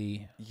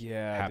immediately.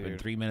 Yeah, happened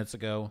 3 minutes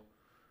ago.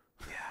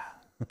 Yeah.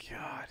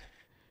 God.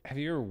 Have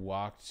you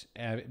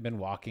ever been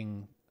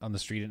walking on the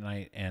street at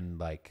night and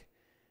like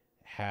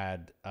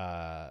had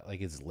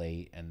like it's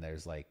late and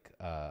there's like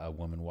a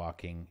woman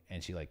walking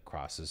and she like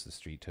crosses the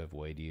street to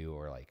avoid you,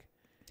 or like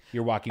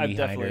you're walking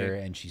behind her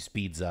and she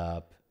speeds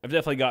up? I've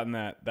definitely gotten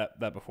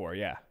that before.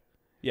 Yeah.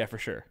 Yeah, for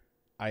sure.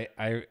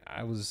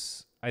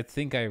 I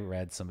think I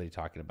read somebody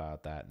talking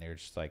about that, and they're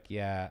just like,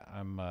 "Yeah,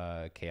 I'm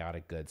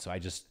chaotic good." So I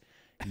just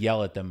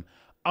yell at them,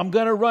 "I'm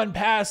gonna run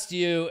past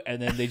you,"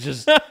 and then they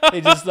just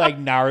like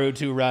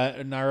Naruto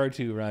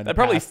run. That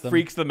probably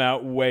freaks them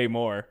out way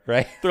more,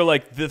 right? They're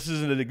like, "This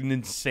is an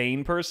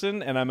insane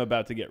person, and I'm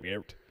about to get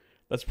ripped."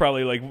 That's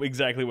probably like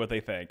exactly what they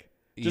think.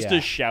 Just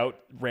to shout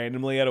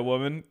randomly at a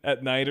woman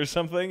at night or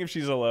something if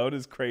she's alone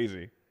is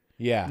crazy.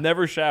 Yeah,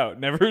 never shout.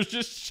 Never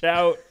just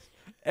shout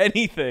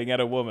anything at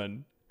a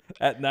woman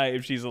at night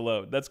if she's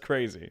alone. That's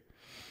crazy.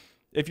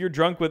 If you're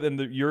drunk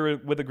you're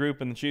with a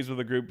group and she's with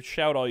a group,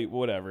 shout all you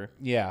whatever.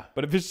 Yeah.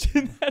 But if it's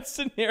in that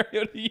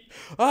scenario,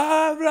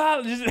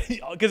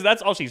 because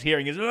that's all she's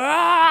hearing is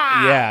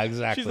yeah,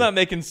 exactly. She's not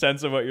making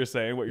sense of what you're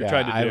saying, what you're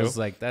trying to do. I was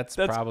like, that's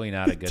probably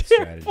not a good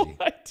strategy.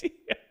 Idea.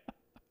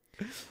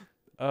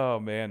 Oh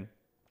man.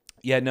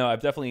 Yeah, no, I've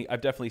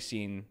definitely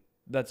seen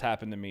that's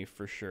happened to me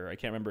for sure. I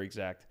can't remember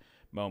exact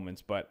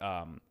moments, but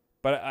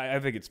I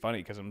think it's funny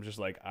because I'm just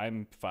like,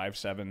 I'm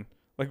 5'7".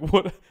 Like,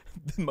 what?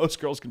 Most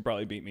girls can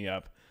probably beat me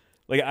up.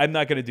 Like, I'm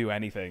not going to do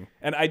anything.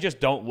 And I just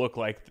don't look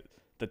like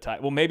the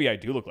type. Well, maybe I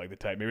do look like the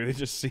type. Maybe they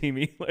just see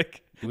me.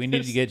 Like, do we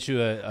need to get you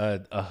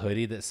a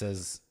hoodie that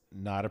says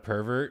 "not a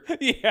pervert"?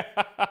 Yeah.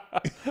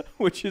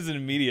 Which is an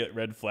immediate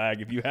red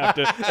flag if you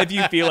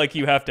feel like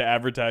you have to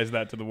advertise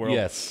that to the world.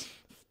 Yes.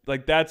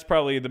 Like, that's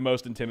probably the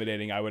most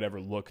intimidating I would ever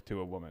look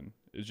to a woman.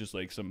 It's just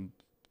like some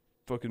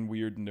fucking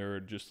weird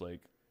nerd just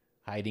like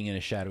hiding in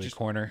a shadowy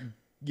corner.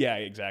 Yeah,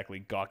 exactly.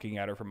 Gawking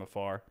at her from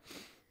afar.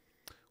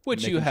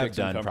 Which you have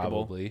done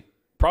probably.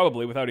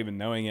 Probably without even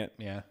knowing it.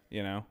 Yeah.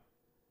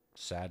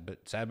 Sad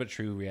but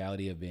true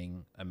reality of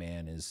being a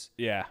man is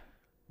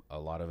a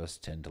lot of us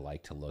tend to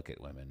like to look at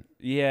women.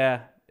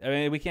 Yeah. I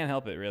mean, we can't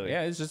help it really.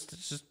 Yeah, it's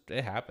just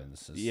it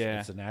happens.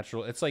 It's a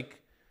natural. It's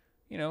like,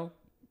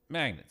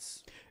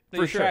 magnets. They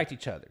attract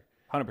each other.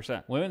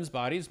 100%. Women's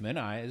bodies, men's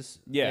eyes.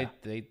 Yeah.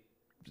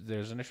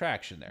 There's an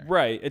attraction there.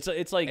 Right.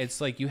 It's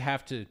like you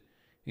have to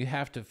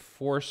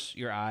force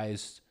your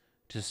eyes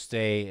to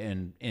stay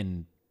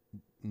in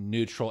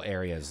neutral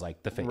areas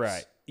like the face.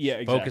 Right. Yeah,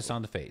 exactly. Focus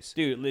on the face.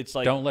 Dude, it's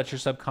like, don't let your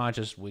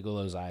subconscious wiggle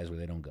those eyes where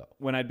they don't go.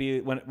 When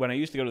I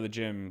used to go to the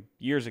gym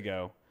years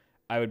ago,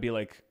 I would be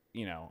like,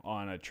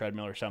 on a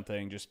treadmill or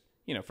something, just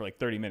for like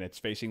 30 minutes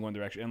facing one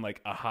direction, and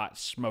like a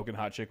smoking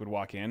hot chick would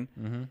walk in,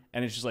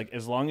 and it's just like,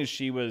 as long as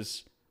she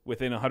was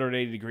within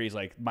 180 degrees,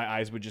 like my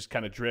eyes would just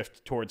kind of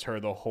drift towards her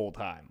the whole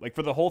time. Like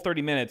for the whole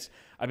 30 minutes,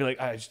 I'd be like,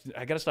 I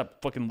gotta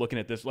stop fucking looking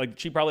at this. Like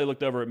she probably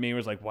looked over at me and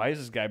was like, why is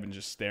this guy been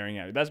just staring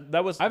at me?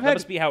 That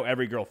must be how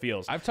every girl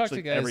feels. I've talked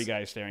to guys. Every guy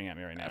is staring at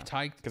me right now.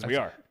 Because we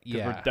are.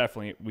 Yeah.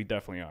 We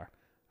definitely are.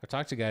 I've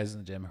talked to guys in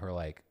the gym who are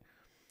like,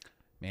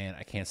 man,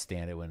 I can't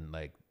stand it when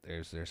like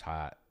there's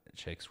hot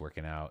chicks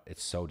working out.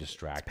 It's so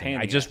distracting.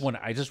 I just want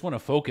to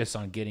focus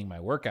on getting my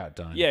workout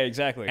done. Yeah,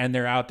 exactly. And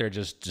they're out there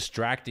just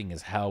distracting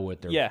as hell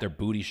with their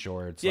booty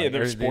shorts. Yeah,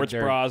 their sports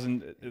bras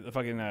and the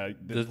fucking the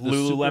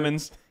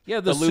Lululemons.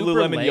 The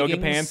Lululemon yoga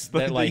pants.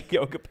 The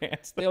yoga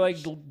pants. They like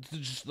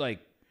just like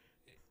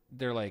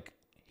they're like,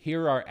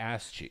 here are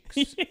ass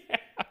cheeks. Yeah.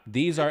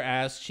 These are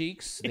ass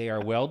cheeks. They are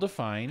well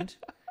defined.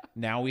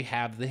 Now we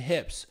have the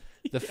hips.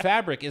 The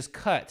fabric is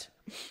cut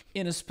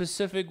in a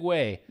specific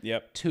way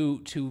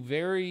to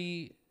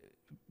very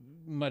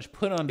much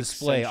put on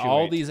display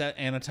all these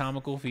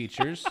anatomical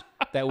features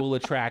that will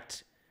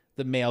attract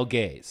the male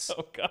gaze.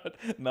 Oh, God.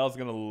 Mel's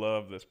going to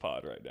love this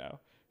pod right now.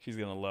 She's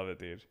going to love it,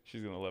 dude.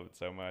 She's going to love it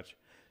so much.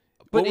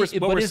 But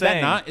is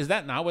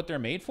that not what they're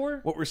made for?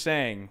 What we're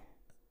saying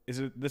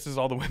is this is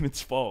all the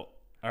women's fault,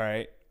 all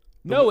right?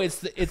 No, it's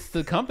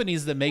the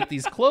companies that make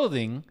these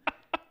clothing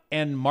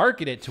and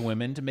market it to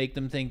women to make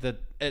them think that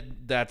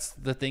that's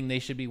the thing they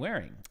should be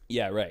wearing.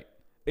 Yeah, right.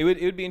 It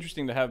would be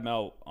interesting to have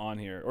Mel on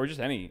here, or just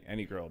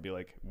any girl, be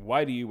like,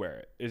 why do you wear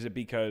it? Is it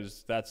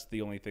because that's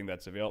the only thing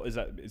that's available? Is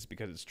it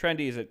because it's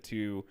trendy? Is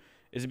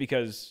it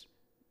because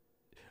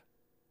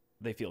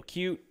they feel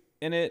cute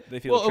in it? They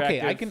feel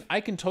attractive? Okay,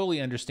 I can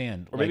totally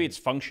understand. Or maybe it's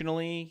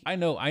functionally. I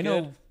know. I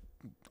don't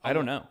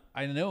know.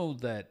 I know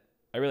that.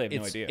 I really have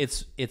no idea.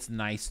 It's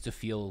nice to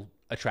feel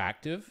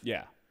attractive.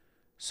 Yeah.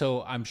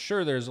 So I'm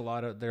sure there are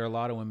a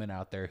lot of women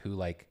out there who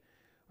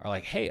are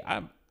like, hey,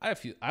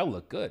 I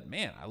look good,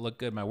 man. I look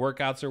good. My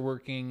workouts are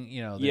working.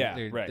 You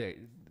know, right.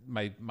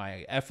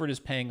 My effort is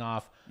paying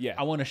off. Yeah.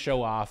 I want to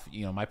show off,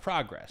 my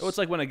progress. Well, it's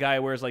like when a guy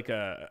wears like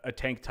a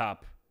tank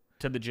top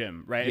to the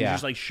gym, right? And he's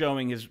just like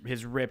showing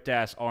his ripped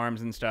ass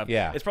arms and stuff.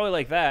 Yeah. It's probably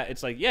like that.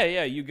 It's like,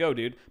 yeah, you go,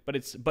 dude.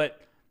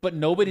 But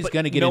nobody's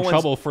going to get in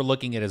trouble for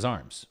looking at his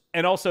arms.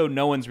 And also,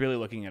 no one's really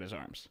looking at his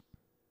arms.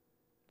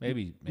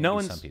 Maybe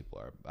some people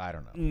are. I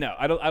don't know. No,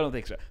 I don't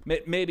think so.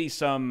 Maybe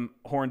some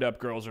horned up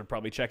girls are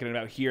probably checking it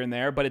out here and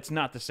there, but it's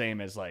not the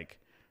same as like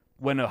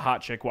when a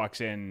hot chick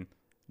walks in.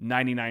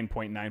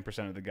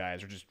 99.9% of the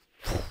guys are just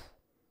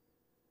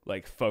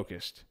like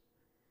focused.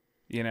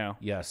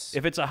 Yes.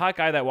 If it's a hot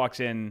guy that walks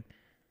in,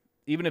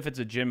 even if it's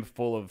a gym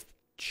full of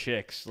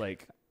chicks,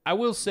 like I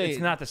will say, it's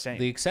not the same.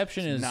 The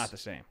exception is not the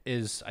same.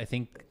 Is I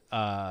think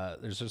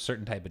there's a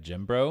certain type of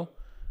gym bro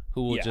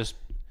who will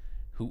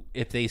who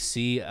if they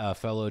see a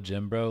fellow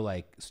gym bro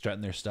like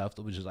strutting their stuff,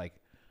 they'll be just like,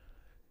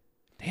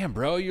 "Damn,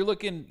 bro, you're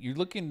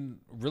looking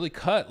really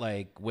cut.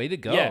 Like, way to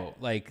go!" Yeah,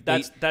 like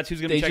that's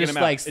who's gonna be checking them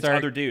out. It's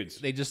other dudes.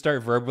 They just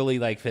start verbally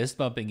like fist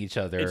bumping each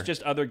other. It's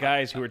just other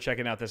guys who are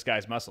checking out this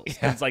guy's muscles.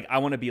 Yeah. It's like, I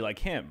want to be like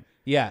him.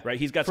 Yeah, right.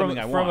 He's got something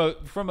I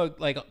want from a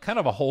like kind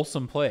of a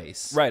wholesome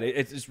place. Right.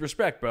 It's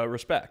respect, bro.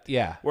 Respect.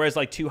 Yeah. Whereas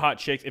like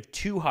if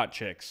two hot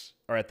chicks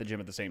are at the gym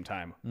at the same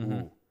time,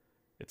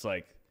 it's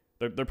like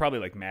they're probably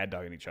like mad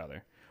dogging each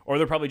other, or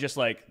they're probably just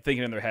like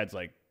thinking in their heads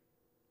like,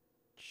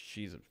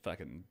 she's a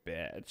fucking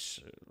bitch.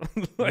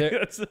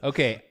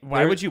 Okay.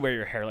 Why would you wear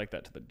your hair like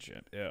that to the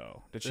gym?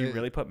 Ew. Did she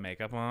really put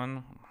makeup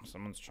on?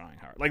 Someone's trying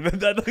hard. Like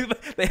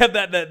they have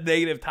that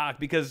negative talk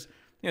because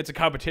it's a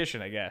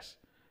competition, I guess.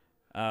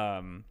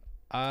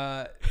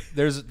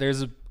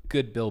 There's a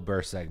good Bill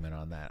Burr segment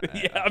on that.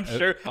 Yeah, I'm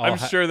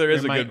sure there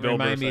is a good Bill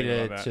Burr segment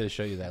on that. To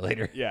show you that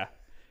later. Yeah.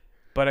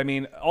 But I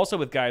mean, also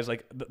with guys,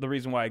 like the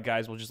reason why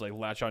guys will just like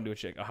latch onto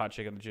a hot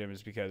chick in the gym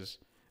is because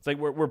it's like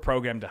we're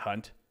programmed to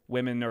hunt.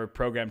 Women are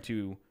programmed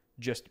to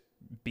just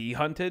be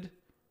hunted.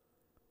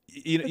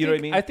 You know what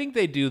I mean? I think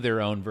they do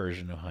their own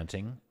version of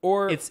hunting,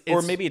 or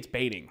maybe it's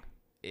baiting.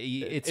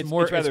 It's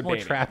more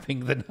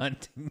trapping than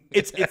hunting.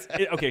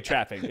 Okay,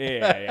 trapping.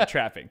 Yeah,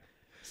 trapping.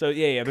 So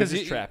there's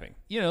just trapping.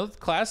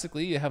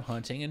 Classically you have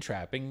hunting and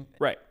trapping,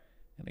 right?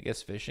 And I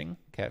guess fishing,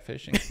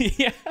 catfishing.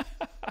 Yeah.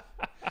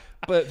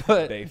 But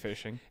day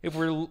fishing. If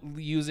we're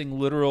using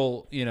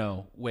literal,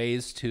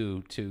 ways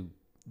to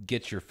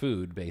get your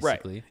food,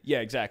 basically. Right. Yeah,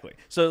 exactly.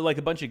 So like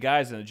a bunch of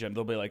guys in the gym,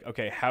 they'll be like,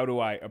 okay, how do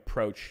I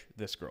approach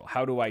this girl?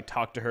 How do I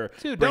talk to her?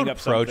 Dude, don't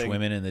approach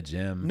women in the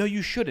gym. No,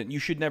 you shouldn't. You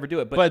should never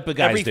do it. But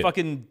guys every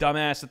fucking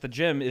dumbass at the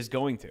gym is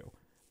going to.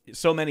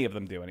 So many of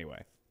them do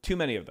anyway. Too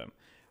many of them.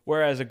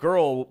 Whereas a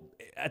girl,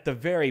 at the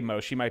very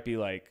most, she might be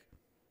like,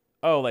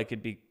 oh, like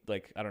it'd be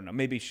like, I don't know,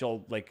 maybe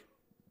she'll like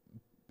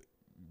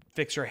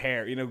fix her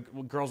hair.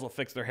 Girls will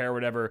fix their hair or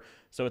whatever.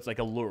 So it's like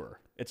a lure.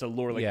 It's a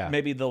lure. Like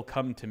maybe they'll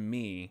come to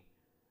me.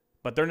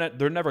 But they're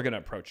never going to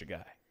approach a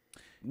guy.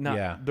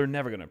 They're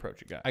never going to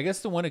approach a guy. I guess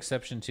the one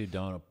exception to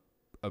don't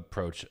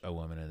approach a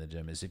woman in the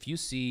gym is if you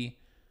see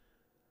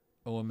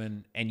a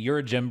woman and you're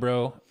a gym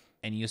bro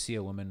and you see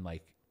a woman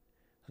like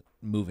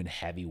moving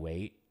heavy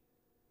weight,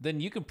 then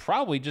you could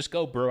probably just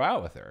go bro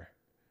out with her.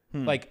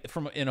 Like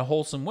in a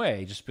wholesome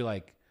way, just be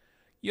like,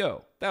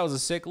 yo, that was a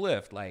sick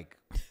lift. Like,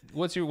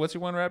 what's your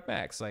 1 rep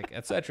max? Like,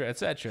 et cetera, et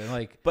cetera. And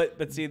like,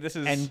 but see, this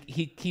is, and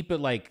he keep it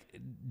like,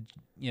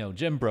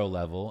 gym bro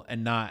level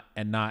and not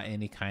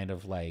any kind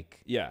of like,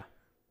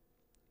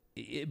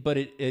 but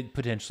it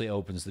potentially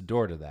opens the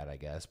door to that, I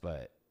guess.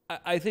 But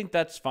I think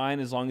that's fine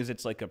as long as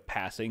it's like a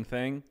passing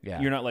thing. Yeah.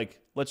 You're not like,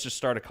 let's just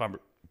start a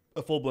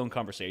a full-blown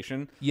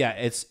conversation. Yeah,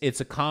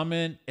 it's a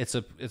comment, it's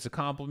a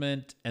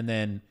compliment, and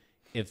then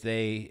if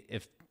they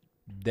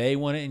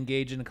want to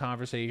engage in a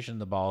conversation,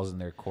 the ball's in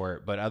their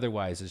court. But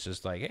otherwise, it's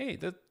just like, hey,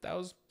 that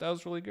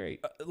was really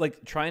great.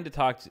 Like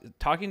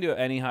talking to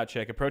any hot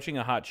chick, approaching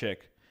a hot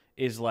chick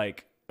is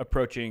like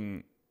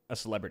approaching a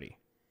celebrity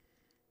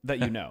that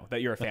you know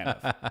that you're a fan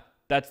of.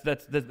 That's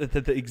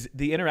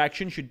the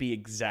interaction should be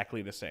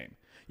exactly the same.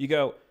 You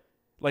go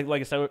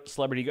like a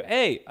celebrity. You go,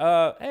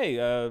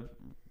 hey,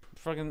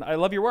 fucking, I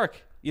love your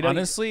work. You know,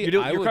 honestly,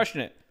 you're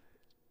crushing it.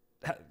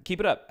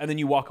 Keep it up, and then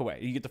you walk away.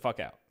 You get the fuck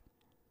out.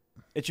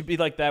 It should be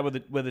like that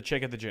with a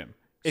chick at the gym.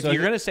 If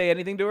you're gonna say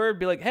anything to her,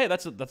 be like, "Hey,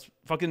 that's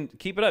fucking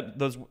keep it up."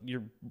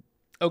 You're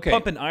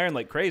pumping iron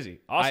like crazy.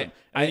 Awesome,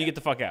 and then you get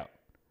the fuck out.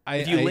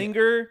 If you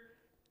linger,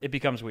 it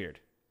becomes weird.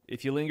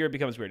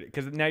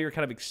 Because now you're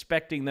kind of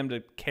expecting them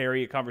to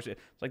carry a conversation.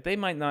 It's like they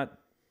might not,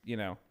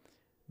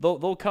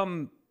 they'll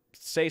come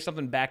say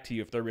something back to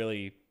you if they're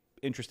really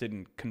interested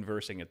in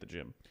conversing at the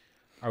gym.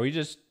 Are we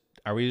just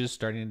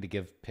starting to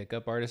give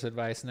pickup artist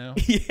advice now?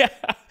 Yeah,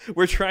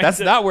 we're trying. That's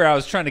not where I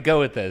was trying to go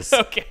with this.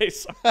 Okay,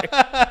 sorry.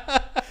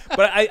 But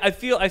I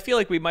feel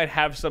like we might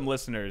have some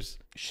listeners.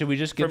 Should we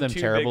just give them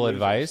terrible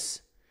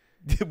advice?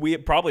 We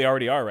probably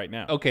already are right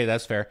now. Okay,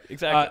 that's fair.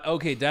 Exactly.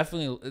 Okay,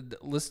 definitely,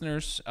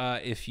 listeners.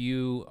 If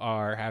you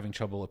are having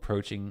trouble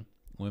approaching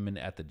women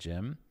at the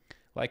gym,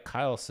 like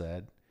Kyle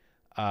said,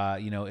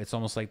 it's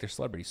almost like they're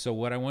celebrities. So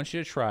what I want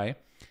you to try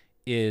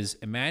is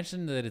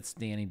imagine that it's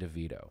Danny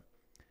DeVito.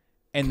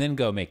 And then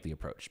go make the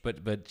approach.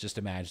 But just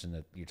imagine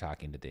that you're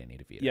talking to Danny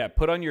DeVito. Yeah,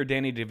 put on your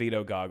Danny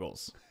DeVito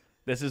goggles.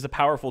 This is a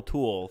powerful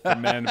tool for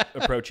men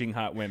approaching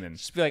hot women.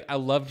 Just be like, I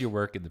loved your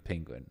work in the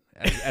Penguin,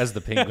 as the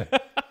Penguin.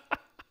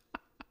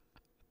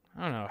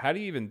 I don't know. How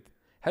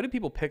do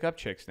people pick up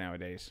chicks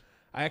nowadays?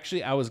 I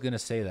was going to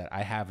say that.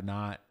 I have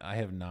not.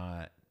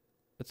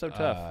 It's so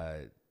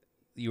tough.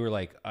 You were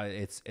like,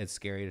 it's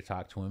scary to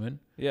talk to women.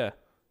 Yeah.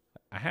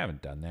 I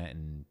haven't done that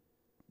in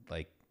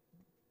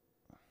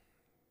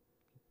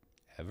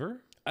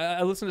ever?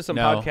 I listen to some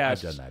podcasts.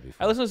 I've done that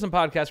before. I listen to some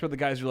podcasts where the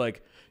guys are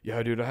like,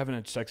 yeah, dude, I haven't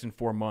had sex in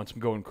 4 months. I'm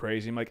going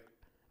crazy. I'm like,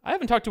 I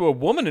haven't talked to a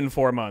woman in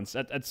 4 months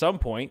at some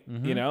point.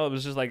 Mm-hmm. It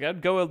was just like,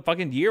 I'd go a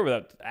fucking year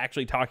without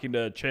actually talking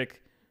to a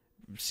chick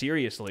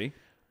seriously.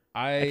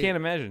 I can't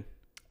imagine.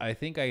 I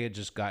think I had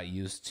just got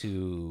used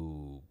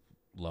to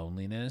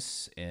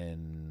loneliness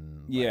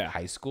in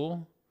high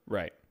school.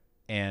 Right.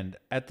 And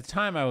at the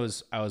time I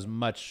was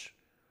much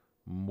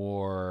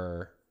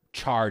more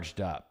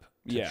charged up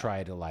to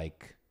try to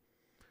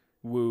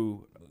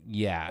woo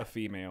a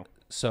female.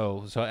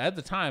 So at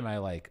the time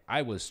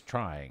I was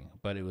trying,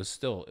 but it was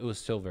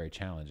still very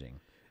challenging.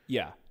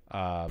 Yeah.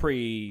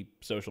 Pre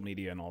social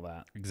media and all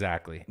that.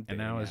 Exactly. Dating and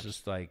now it's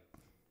just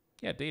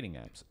dating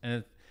apps.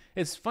 And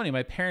it's funny,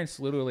 my parents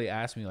literally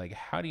asked me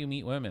how do you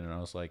meet women? And I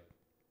was like,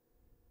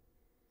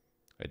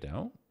 I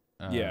don't.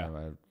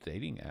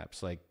 Dating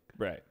apps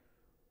right.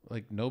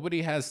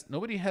 Nobody has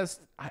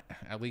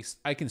at least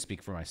I can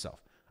speak for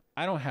myself.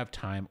 I don't have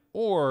time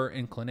or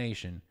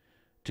inclination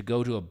to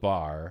go to a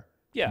bar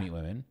to meet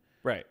women.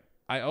 Right.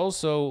 I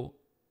also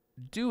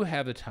do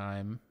have the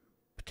time,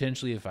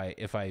 potentially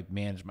if I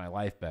manage my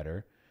life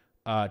better,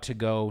 to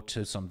go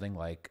to something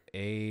like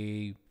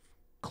a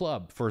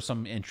club for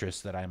some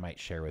interest that I might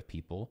share with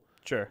people.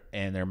 Sure.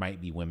 And there might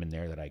be women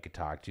there that I could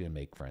talk to and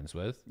make friends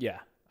with. Yeah.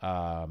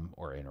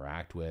 Or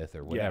interact with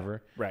or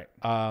whatever. Yeah, right.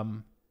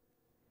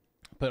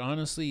 But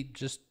honestly,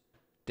 just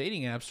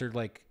dating apps are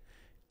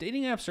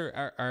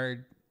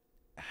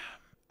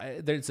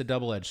it's a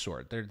double-edged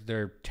sword.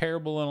 They're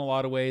terrible in a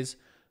lot of ways,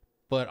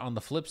 but on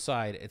the flip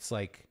side, it's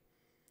like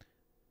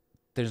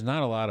there's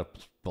not a lot of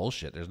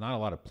bullshit. There's not a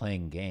lot of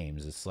playing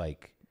games. It's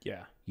like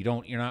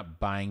you're not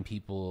buying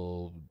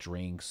people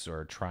drinks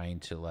or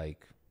trying to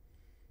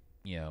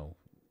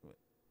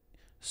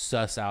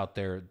suss out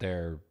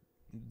their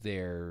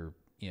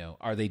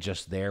are they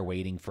just there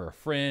waiting for a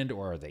friend,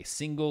 or are they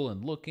single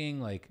and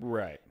looking?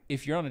 Right.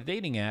 If you're on a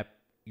dating app,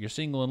 you're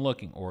single and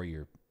looking, or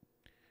you're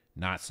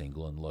not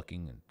single and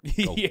looking and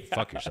go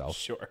fuck yourself.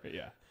 Sure,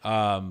 yeah.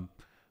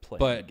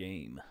 Playing the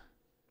game.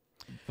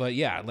 But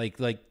yeah,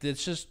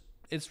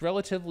 it's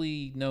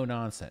relatively no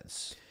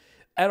nonsense.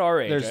 At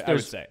our age, I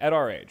would say. At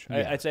our age.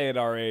 Yeah. I'd say at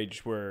our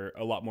age, we're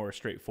a lot more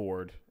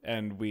straightforward,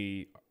 and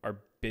we are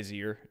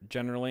busier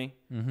generally,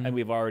 and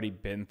we've already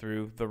been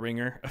through the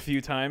ringer a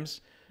few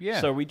times. Yeah.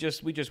 So we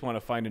just want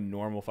to find a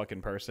normal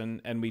fucking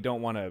person, and we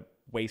don't want to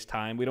waste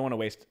time. We don't want to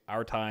waste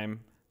our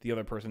time, the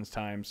other person's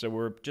time. So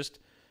we're just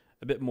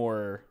a bit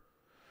more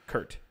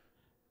curt,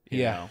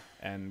 you know,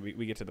 and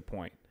we get to the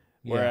point.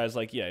 Whereas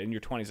in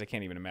your 20s, I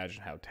can't even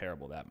imagine how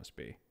terrible that must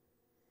be.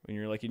 When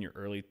you're in your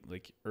early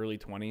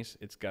 20s,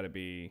 it's got to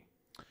be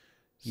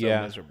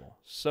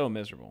so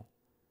miserable.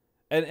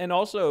 And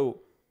also,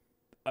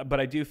 but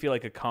I do feel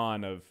like a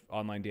con of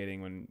online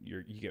dating when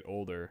you get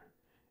older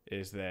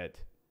is that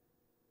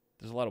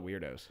there's a lot of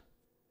weirdos.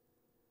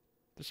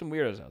 There's some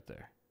weirdos out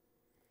there.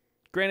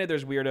 Granted,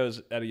 there's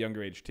weirdos at a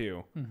younger age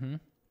too,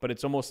 but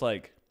it's almost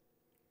like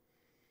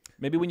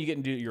Maybe when you get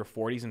into your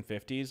 40s and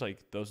 50s,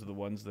 like those are the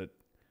ones that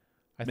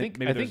I think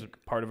there's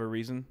part of a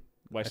reason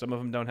why some of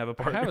them don't have a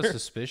partner. I have a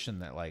suspicion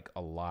that like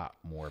a lot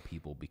more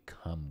people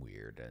become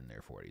weird in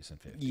their 40s and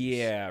 50s.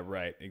 Yeah,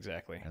 right,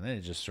 exactly. And then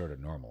it just sort of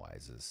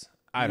normalizes.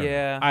 I don't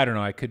know. I don't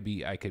know. I could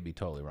be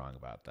totally wrong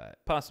about that.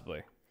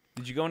 Possibly.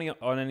 Did you go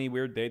on any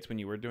weird dates when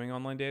you were doing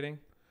online dating?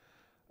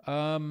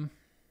 I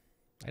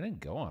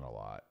didn't go on a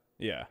lot.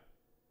 Yeah.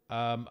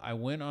 I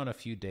went on a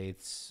few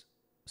dates,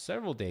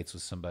 several dates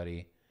with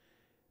somebody,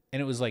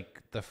 and it was like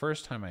the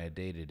first time I had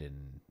dated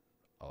in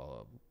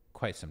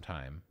quite some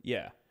time.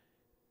 Yeah.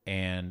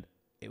 And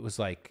it was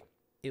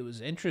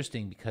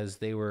interesting because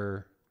they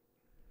were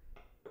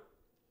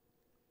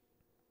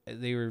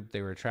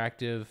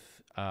attractive,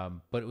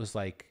 but it was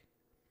like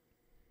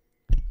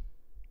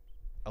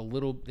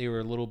they were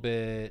a little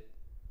bit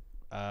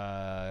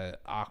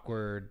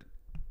awkward,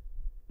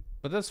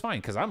 but that's fine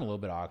because I'm a little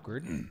bit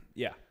awkward.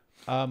 Yeah.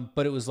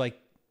 But it was like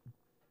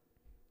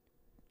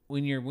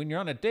when you're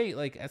on a date,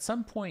 like at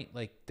some point,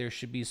 like there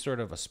should be sort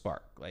of a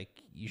spark,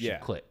 like you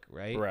should click,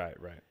 right? Right.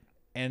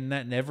 And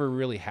that never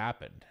really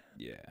happened.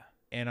 Yeah.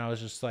 And I was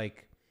just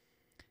like,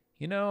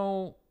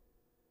 I'm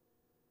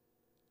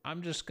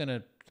just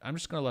gonna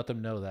let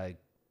them know that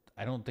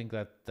I don't think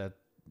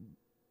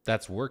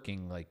that's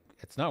working. Like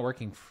it's not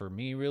working for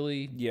me,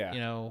 really.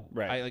 Yeah.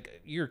 Right.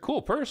 You're a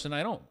cool person.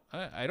 I don't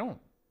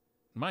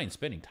mind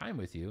spending time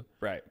with you.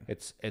 Right.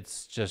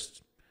 It's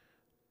just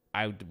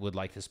I would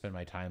like to spend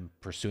my time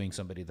pursuing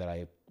somebody that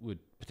I would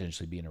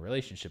potentially be in a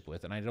relationship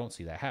with, and I don't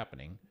see that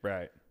happening.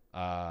 Right.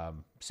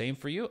 Same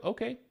for you.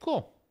 Okay,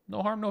 cool.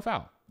 No harm, no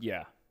foul.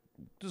 Yeah.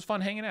 Just fun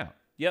hanging out.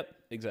 Yep,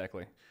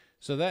 exactly.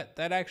 So that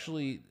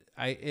actually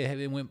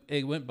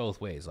it went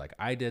both ways. Like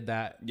I did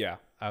that. Yeah.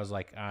 I was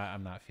like,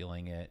 I'm not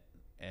feeling it,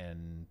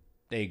 and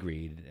they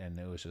agreed, and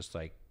it was just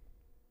like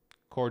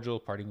cordial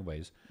parting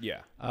ways. Yeah.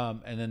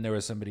 And then there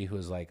was somebody who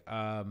was like,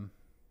 yeah,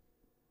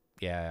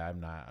 I'm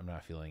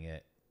not feeling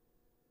it.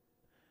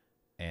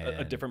 And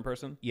a different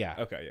person? Yeah.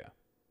 Okay, yeah.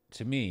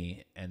 To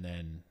me, and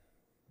then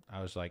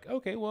I was like,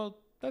 okay, well,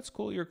 that's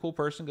cool. You're a cool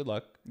person. Good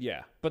luck.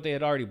 Yeah. But they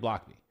had already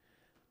blocked me.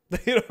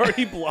 They had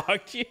already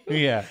blocked you?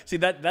 Yeah. See,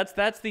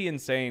 that's the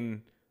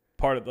insane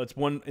part of that's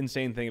one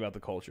insane thing about the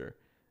culture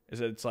is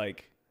that it's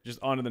like just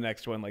on to the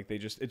next one. Like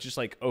it's just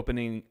like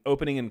opening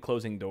and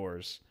closing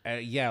doors.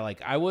 Yeah,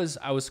 like I was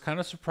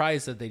kind of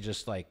surprised that they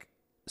just like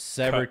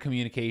severed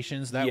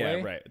communications that way.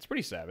 Yeah, right. It's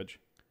pretty savage.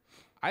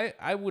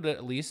 I would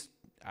at least,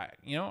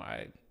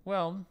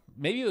 well,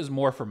 maybe it was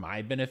more for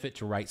my benefit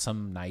to write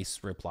some nice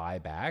reply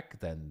back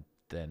than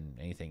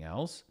anything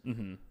else.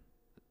 Mm-hmm.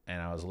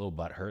 And I was a little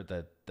butthurt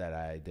that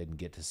I didn't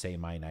get to say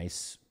my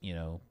nice,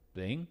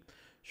 thing.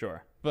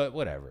 Sure. But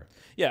whatever.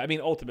 Yeah, I mean,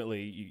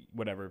 ultimately,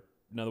 whatever.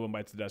 Another one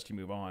bites the dust, you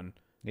move on.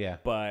 Yeah.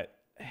 But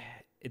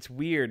it's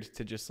weird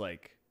to just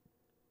like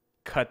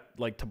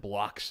to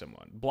block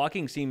someone.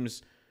 Blocking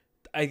seems,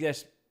 I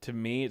guess, to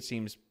me, it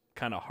seems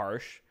kind of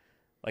harsh.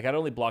 Like I'd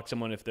only block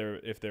someone if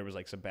there was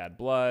like some bad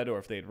blood or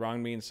if they had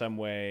wronged me in some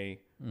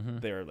way. Mm-hmm.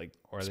 They're like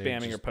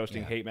spamming or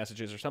posting hate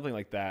messages or something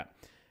like that.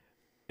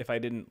 If I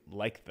didn't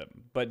like them,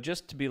 but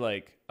just to be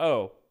like,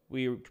 oh,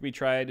 we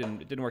tried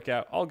and it didn't work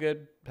out. All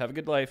good. Have a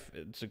good life.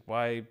 It's like,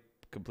 why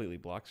completely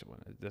block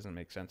someone? It doesn't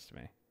make sense to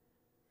me.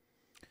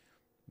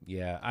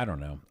 Yeah, I don't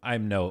know.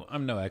 I'm no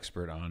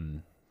expert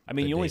on. I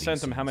mean, you only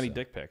sent them how many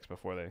dick pics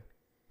before they?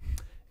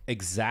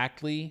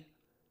 Exactly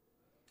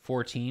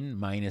 14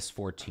 minus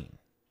 14.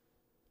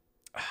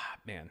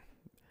 Man,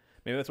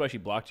 maybe that's why she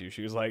blocked you.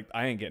 She was like,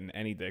 I ain't getting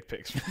any dick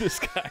pics from this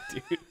guy,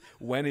 dude.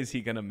 When is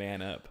he gonna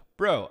man up?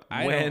 Bro,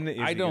 when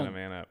is he gonna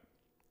man up?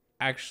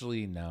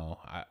 Actually, no.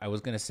 I was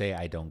gonna say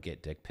I don't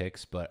get dick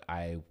pics, but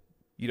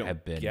you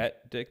don't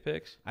get dick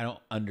pics? I don't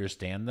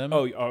understand them.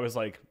 Oh, I was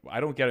like, I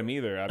don't get them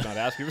either. I'm not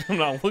asking. I'm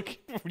not looking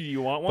for. Do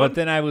you want one? But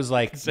then I was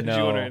like, send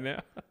you one right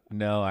now.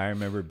 No, I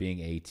remember being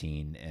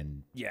 18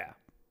 and yeah.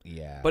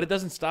 But it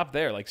doesn't stop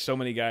there. Like so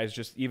many guys,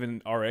 just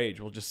even our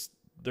age,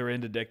 they're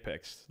into dick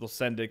pics. They'll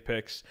send dick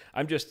pics.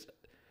 I just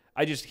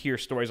hear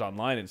stories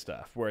online and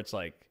stuff where it's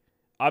like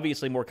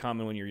obviously more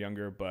common when you're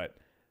younger, but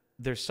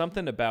there's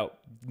something about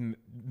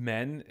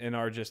men and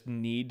our just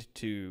need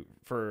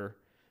for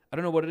I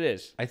don't know what it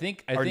is. I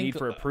think need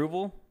for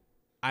approval,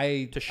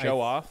 to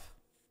show off.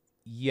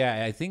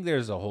 Yeah, I think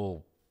there's a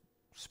whole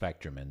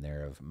spectrum in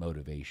there of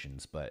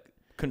motivations, but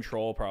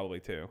control probably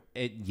too.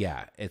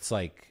 It's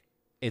like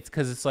it's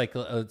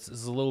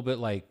a little bit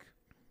like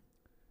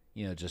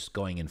just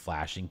going and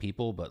flashing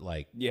people, but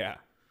like yeah,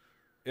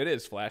 it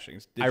is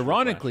flashing.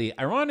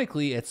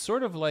 Ironically, it's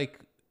sort of like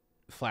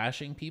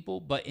flashing people,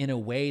 but in a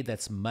way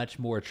that's much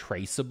more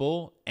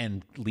traceable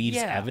and leaves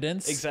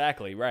evidence.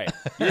 Exactly, right.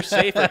 You're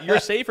safer. You're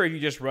safer if you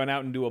just run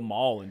out and do a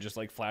mall and just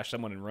like flash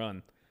someone and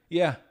run.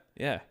 Yeah.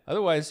 Yeah.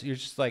 Otherwise, you're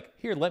just like,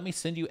 here, let me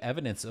send you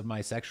evidence of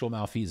my sexual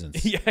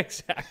malfeasance. Yeah,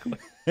 exactly.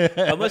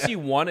 Unless you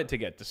want it to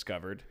get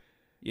discovered,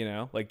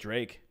 like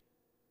Drake.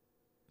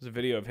 There's a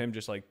video of him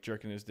just like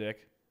jerking his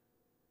dick.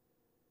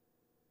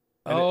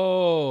 And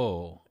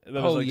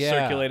that was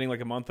circulating like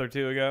a month or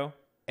two ago.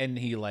 And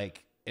he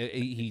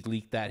he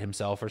leaked that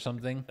himself or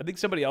something. I think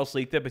somebody else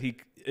leaked it, but he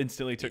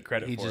instantly took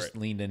credit for it. He just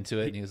leaned into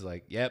it and he was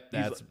like, "Yep,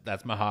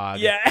 that's my hog."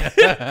 Yeah,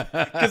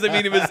 because I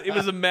mean,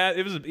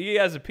 he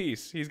has a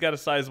piece. He's got a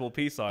sizable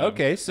piece on him.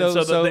 Okay, so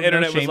the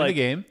internet was like, the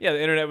game. Yeah,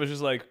 the internet was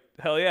just like,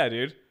 hell yeah,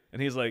 dude.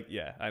 And he's like,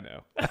 yeah, I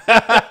know.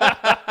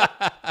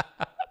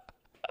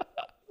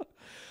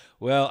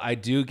 Well, I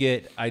do.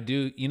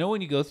 You know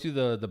when you go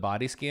through the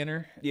body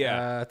scanner,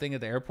 thing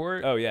at the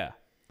airport? Oh yeah.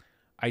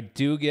 I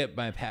do get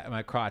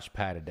my crotch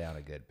patted down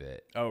a good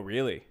bit. Oh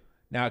really?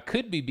 Now it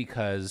could be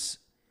because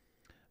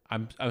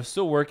I'm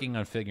still working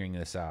on figuring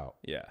this out.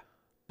 Yeah.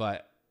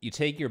 But you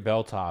take your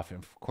belt off,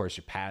 and of course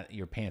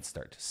your pants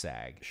start to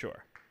sag.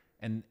 Sure.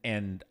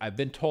 And I've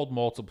been told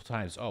multiple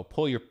times, oh,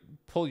 pull your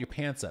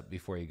pants up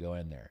before you go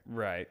in there.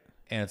 Right.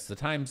 And it's the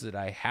times that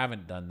I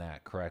haven't done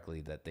that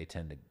correctly that they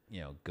tend to,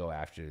 go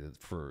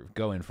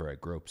in for a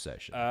grope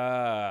session.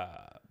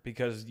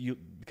 Because you're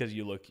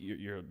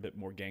a bit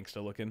more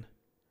gangsta looking.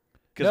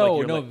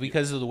 No,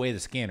 because of the way the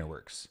scanner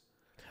works.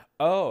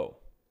 Oh,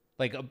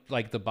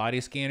 like the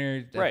body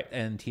scanner, right?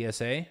 And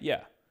TSA.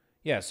 Yeah.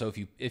 So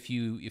if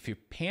your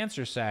pants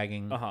are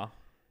sagging,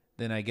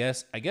 then I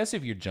guess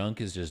if your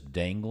junk is just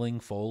dangling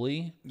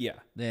fully,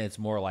 then it's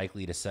more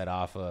likely to set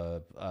off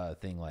a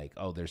thing like,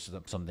 oh, there's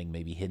something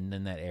maybe hidden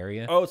in that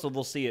area. Oh, so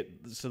they'll see it,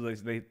 so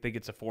they think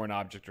it's a foreign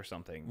object or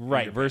something,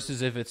 right?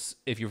 Versus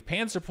if your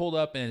pants are pulled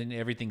up and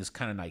everything is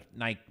kind of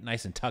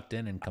nice and tucked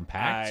in and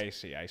compact.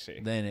 I see.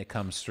 Then it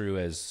comes through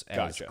as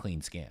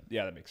clean scan.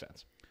 Yeah, that makes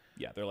sense.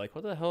 Yeah, they're like,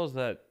 what the hell is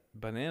that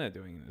banana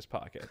doing in his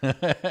pocket?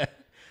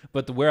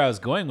 But where I was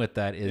going with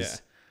that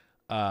is.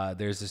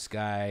 There's this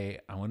guy,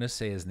 I want to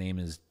say his name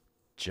is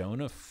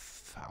Jonah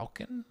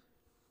Falcon.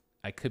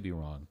 I could be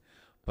wrong,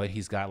 but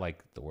he's got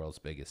like the world's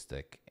biggest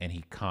dick, and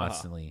he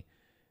constantly,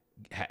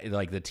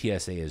 like the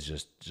TSA is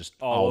just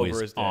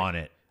always on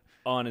it.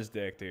 On his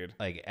dick, dude.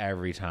 Like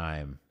every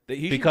time.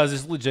 Because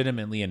it's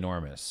legitimately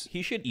enormous.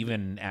 He should,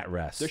 even at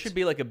rest. There should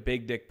be like a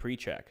big dick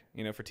pre-check,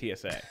 for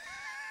TSA.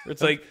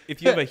 It's like,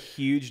 if you have a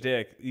huge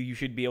dick, you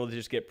should be able to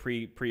just get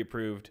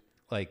pre-approved.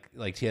 Like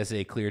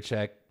TSA clear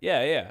check.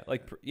 Yeah.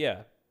 Like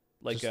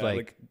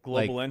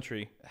global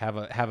entry. Have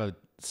a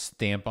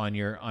stamp on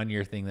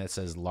your thing that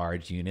says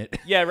large unit.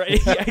 Yeah, right.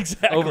 Yeah,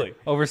 exactly.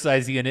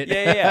 Oversized unit.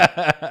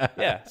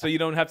 Yeah. So you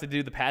don't have to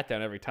do the pat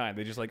down every time.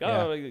 They just like,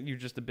 you're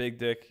just a big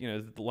dick.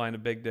 The line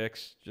of big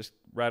dicks. Just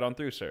right on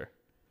through, sir.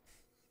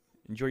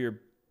 Enjoy your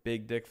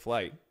big dick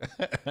flight.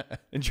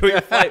 Enjoy your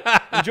flight.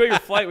 Enjoy your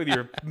flight with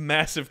your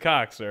massive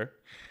cock, sir.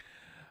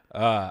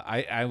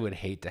 I would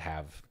hate to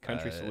have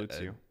country salutes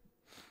you.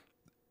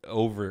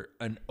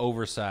 An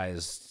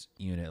oversized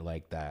unit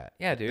like that.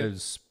 Yeah, dude. It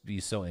would be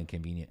so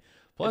inconvenient.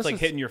 Plus, it's like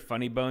hitting your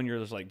funny bone. You're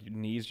just like, your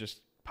knees just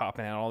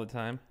popping out all the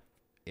time.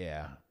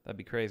 Yeah, that'd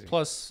be crazy.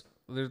 Plus,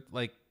 there's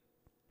like,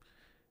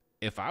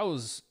 if I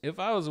was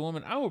a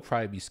woman, I would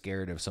probably be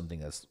scared of something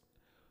that's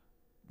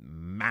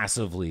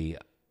massively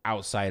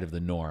outside of the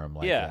norm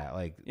like that.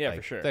 Like,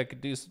 for sure. That could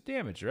do some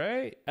damage,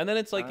 right? And then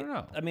it's like,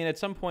 I mean, at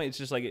some point, it's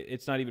just like,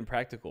 it's not even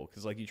practical,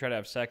 because like you try to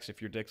have sex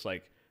if your dick's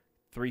like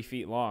 3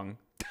 feet long.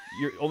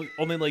 You're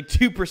only like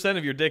 2%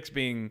 of your dick's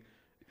being,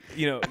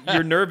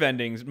 your nerve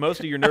endings. Most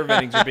of your nerve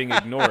endings are being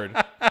ignored.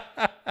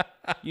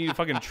 You need a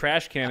fucking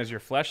trash can as your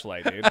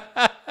fleshlight, dude.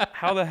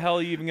 How the hell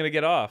are you even gonna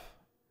get off?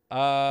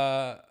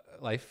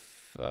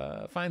 Life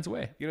finds a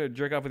way. You gotta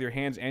jerk off with your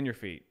hands and your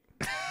feet.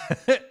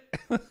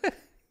 What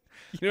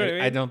I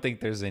mean? I don't think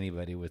there's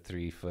anybody with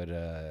 3 foot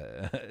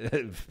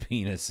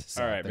penises.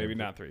 All right, maybe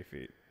not 3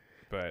 feet,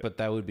 but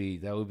that would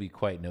be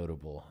quite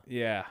notable.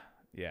 Yeah,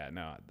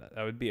 no,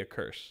 that would be a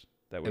curse.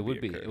 It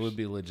would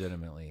be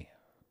legitimately.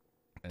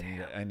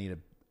 I need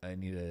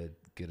to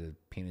get a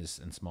penis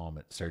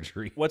enlargement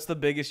surgery. What's the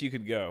biggest you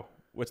could go?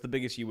 What's the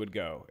biggest you would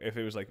go if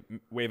it was like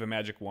wave a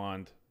magic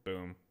wand,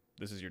 boom,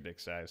 this is your dick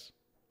size.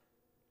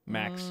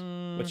 Max.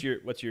 What's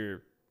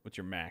your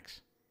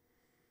max?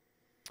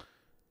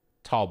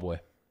 Tall boy.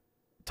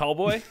 Tall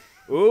boy?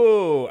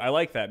 Ooh, I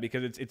like that,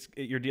 because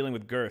you're dealing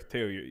with girth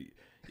too.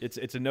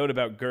 It's a note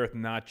about girth,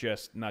 not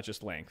just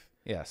length.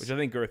 Yes. Which I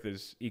think girth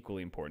is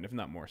equally important, if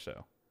not more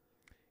so.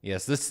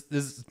 Yes, this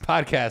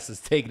podcast has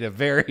taken a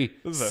very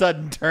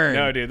sudden turn.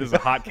 No, dude, this is a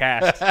hot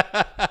cast.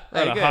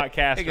 We're on a hot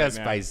cast. It got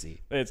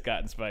spicy. It's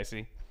gotten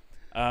spicy.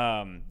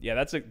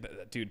 Yeah,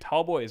 dude.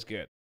 Tall boy is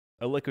good.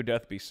 A liquid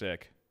death be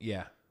sick.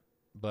 Yeah,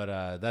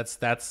 but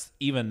that's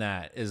even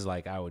that is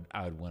like I would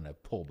want to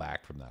pull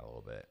back from that a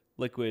little bit.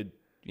 Liquid,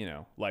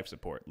 life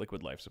support.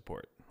 Liquid life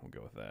support. We'll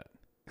go with that.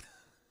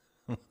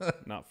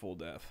 Not full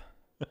death.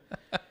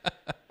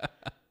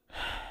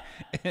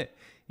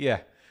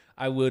 Yeah.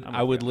 I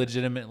would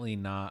legitimately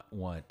not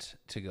want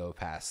to go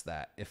past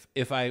that.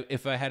 If I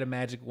had a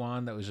magic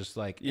wand that was just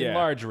like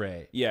enlarge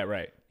ray. Yeah,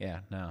 right. Yeah,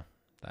 no.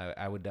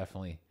 I would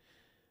definitely.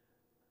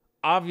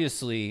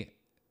 Obviously,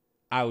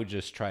 I would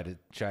just try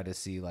to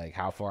see like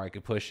how far I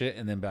could push it,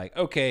 and then be like,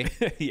 okay,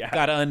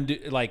 gotta undo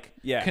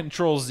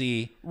Control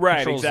Z. Right,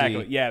 Control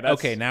exactly. Z. Yeah,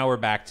 okay, now we're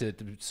back to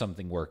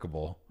something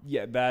workable.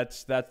 Yeah,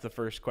 that's the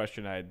first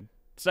question I'd.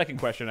 Second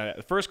question,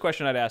 the first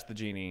question I'd ask the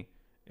genie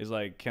is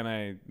like, can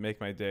I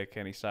make my dick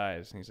any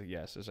size? And he's like,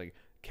 yes. It's like,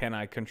 can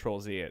I Control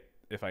Z it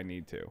if I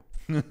need to?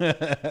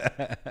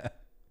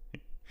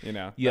 You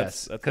know?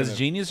 Yes, because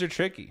genies are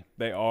tricky.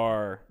 They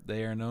are.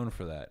 They are known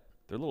for that.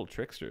 They're little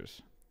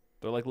tricksters.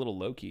 They're like little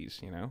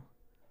Lokis, you know?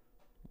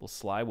 Little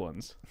sly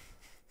ones.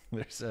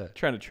 There's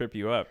trying to trip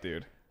you up,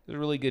 dude. There's a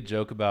really good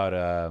joke about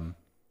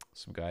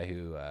some guy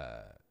who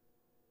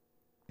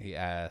he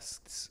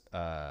asks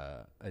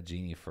a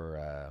genie for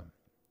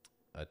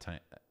a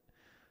time.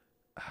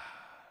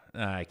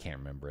 I can't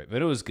remember it,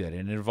 but it was good,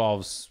 and it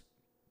involves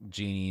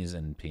genies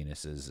and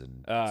penises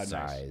and size.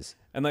 Nice.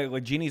 And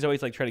like genies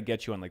always like try to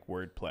get you on like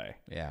wordplay.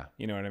 Yeah,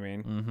 you know what I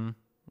mean. Mm-hmm.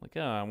 Like,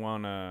 oh, I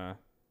want a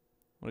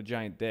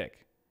giant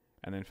dick,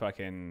 and then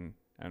fucking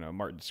I don't know.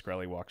 Martin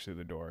Shkreli walks through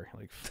the door.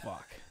 Like,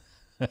 fuck,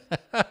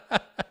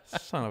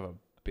 son of a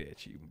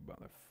bitch, you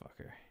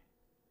motherfucker.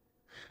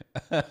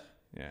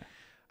 Yeah,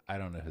 I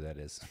don't know who that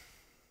is.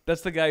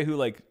 That's the guy who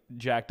like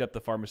jacked up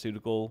the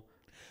pharmaceutical.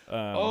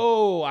 I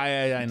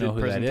know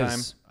who that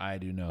is. I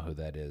do know who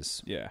that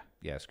is. Yeah.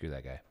 Yeah, screw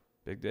that guy.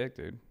 Big dick,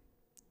 dude.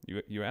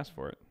 You asked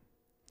for it.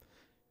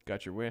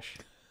 Got your wish.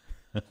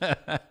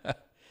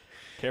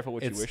 Careful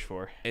what you wish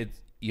for.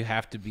 You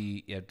have to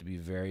be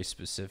very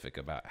specific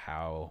about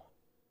how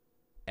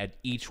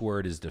each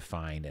word is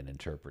defined and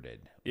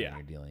interpreted when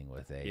you're dealing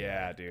with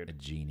a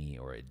genie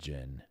or a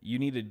djinn. You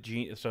need a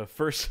genie. So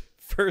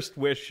first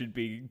wish should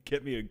be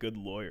get me a good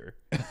lawyer.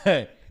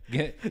 Draft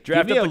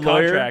up the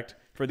contract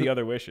for the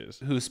other wishes.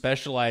 Who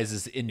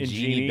specializes in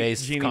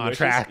genie-based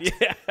contracts.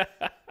 Yeah.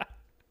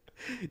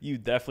 You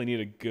definitely need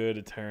a good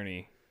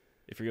attorney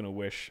if you're going to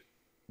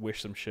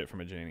wish some shit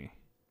from a genie.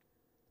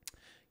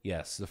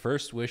 Yes, the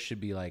first wish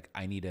should be like,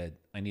 I need a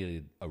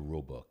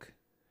rule book.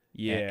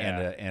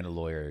 Yeah. And a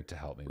lawyer to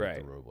help me with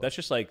the rule book. That's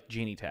just like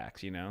genie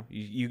tax, you know?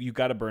 You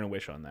got to burn a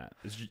wish on that.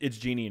 It's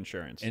genie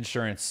insurance.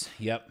 Insurance,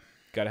 yep.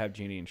 Got to have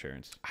genie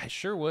insurance. I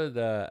sure would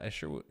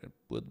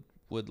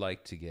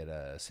like to get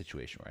a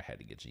situation where I had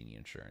to get genie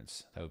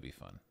insurance. That would be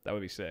fun. That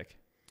would be sick.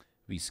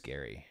 Be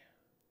scary.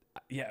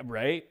 Yeah,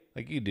 right?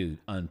 Like you do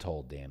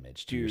untold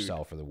damage to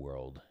yourself or the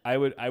world. I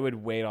would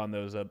wait on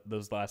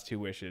those last two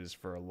wishes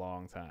for a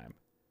long time.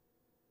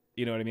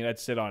 You know what I mean? I'd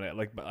sit on it.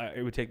 Like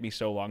it would take me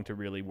so long to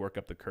really work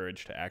up the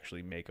courage to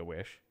actually make a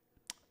wish.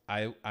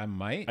 I'd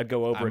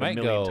go over it a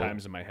million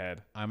times in my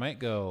head. I might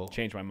go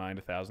change my mind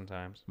 1,000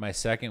 times. My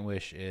second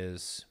wish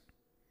is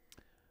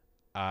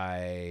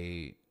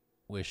I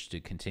wish to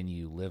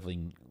continue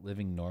living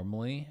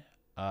normally,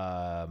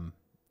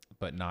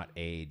 but not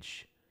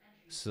age,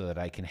 so that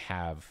I can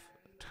have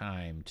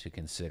time to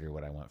consider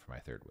what I want for my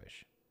third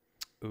wish.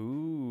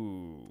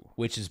 Ooh.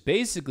 Which is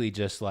basically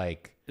just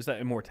like... Is that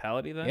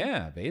immortality then?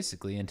 Yeah,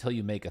 basically, until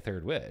you make a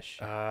third wish.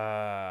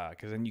 Because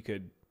then you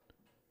could...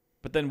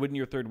 But then wouldn't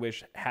your third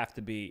wish have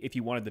to be, if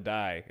you wanted to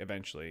die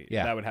eventually,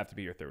 that would have to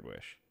be your third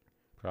wish?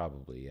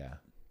 Probably, yeah.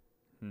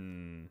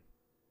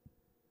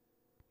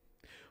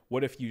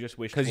 What if you just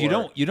wish? Because you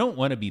don't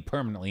want to be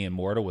permanently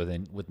immortal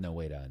with no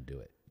way to undo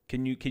it.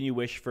 Can you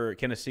wish for?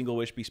 Can a single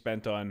wish be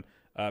spent on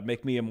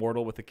make me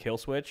immortal with a kill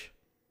switch?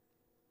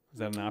 Is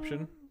that an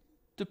option?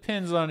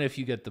 Depends on if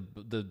you get the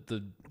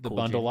cool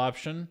bundle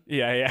option.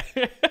 Yeah.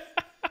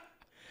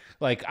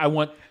 Like I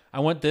want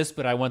this,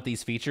 but I want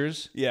these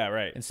features. Yeah,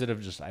 right. Instead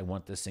of just I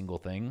want this single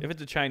thing. If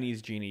it's a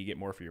Chinese genie, you get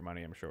more for your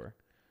money, I'm sure.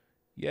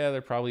 Yeah,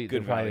 they're probably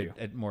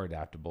more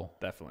adaptable.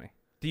 Definitely.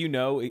 Do you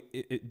know?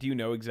 Do you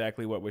know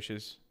exactly what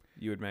wishes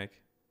you would make?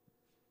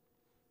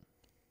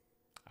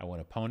 I want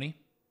a pony.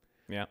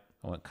 Yeah.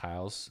 I want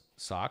Kyle's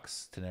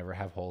socks to never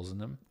have holes in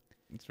them.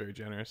 It's very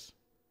generous.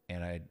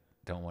 And I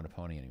don't want a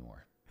pony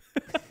anymore.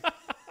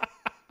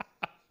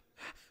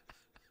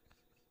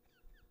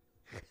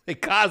 They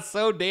cost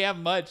so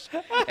damn much,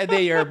 and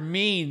they are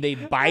mean. They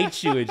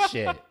bite you and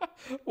shit.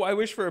 Why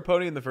wish for a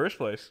pony in the first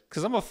place?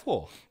 Because I'm a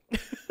fool.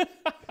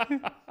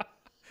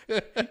 You're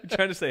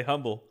trying to stay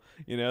humble,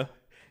 you know?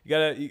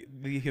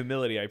 The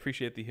humility. I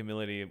appreciate the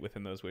humility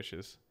within those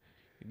wishes.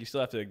 You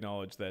still have to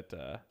acknowledge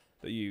that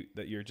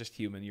you're just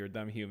human. You're a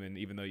dumb human,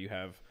 even though you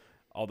have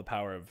all the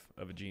power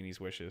of a genie's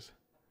wishes.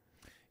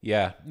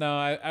 Yeah. No,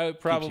 I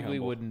probably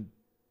wouldn't.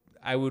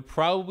 I would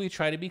probably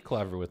try to be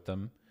clever with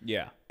them.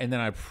 Yeah. And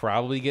then I'd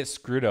probably get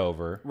screwed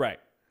over. Right.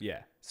 Yeah.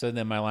 So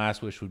then my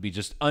last wish would be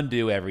just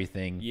undo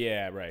everything.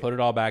 Yeah, right. Put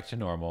it all back to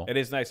normal. It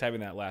is nice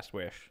having that last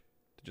wish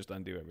to just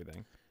undo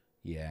everything.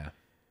 Yeah.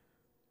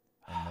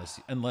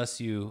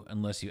 Unless you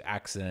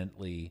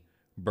accidentally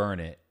burn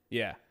it.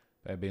 Yeah.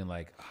 By being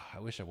like, oh, I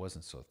wish I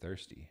wasn't so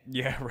thirsty.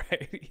 Yeah,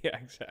 right. Yeah,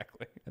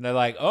 exactly. And they're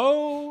like,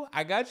 oh,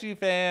 I got you,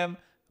 fam.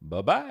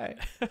 Bye-bye.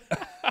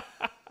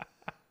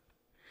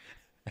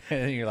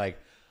 And then you're like,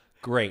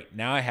 great.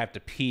 Now I have to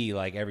pee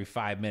like every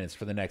 5 minutes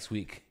for the next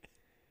week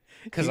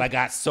because I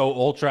got so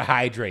ultra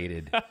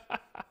hydrated.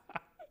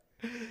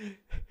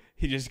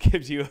 He just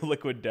gives you a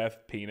liquid death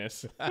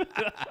penis.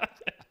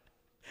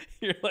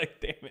 You're like,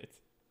 damn it.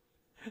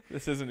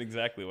 This isn't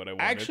exactly what I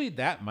wanted. Actually,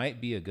 that might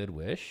be a good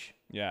wish.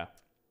 Yeah.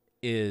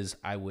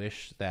 I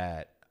wish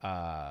that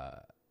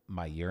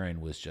my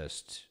urine was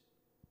just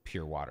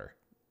pure water.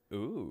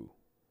 Ooh.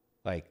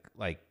 Like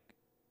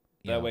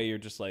that way you're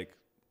just like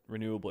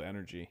renewable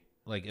energy.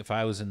 Like if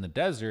I was in the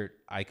desert,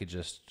 I could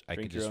just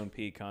drink your own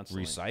pee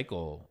constantly.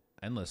 Recycle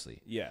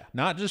endlessly. Yeah.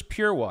 Not just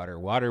pure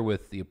water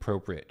with the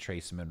appropriate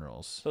trace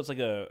minerals. So it's like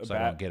I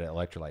don't get an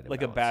electrolyte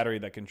like imbalance. a battery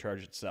that can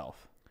charge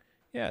itself.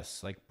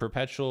 Yes, like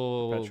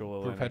perpetual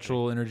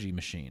energy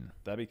machine.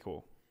 That'd be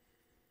cool.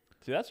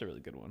 See, that's a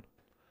really good one.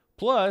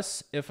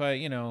 Plus, if I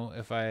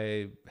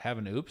have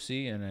an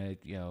oopsie and I,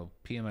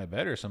 pee in my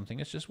bed or something,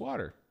 it's just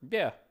water.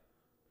 Yeah.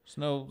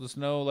 There's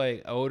no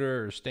like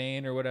odor or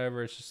stain or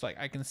whatever. It's just like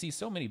I can see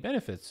so many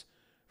benefits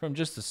from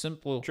just a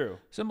simple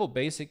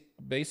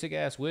basic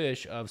ass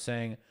wish of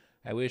saying,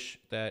 I wish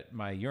that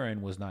my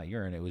urine was not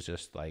urine. It was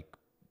just like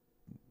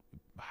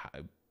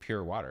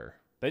pure water.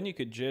 Then you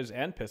could jizz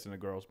and piss in a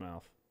girl's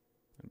mouth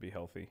and be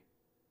healthy.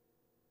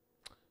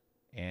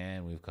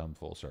 And we've come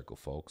full circle,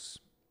 folks.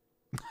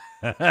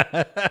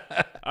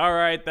 All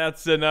right,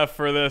 that's enough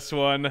for this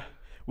one.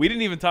 We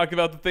didn't even talk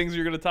about the things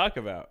you're going to talk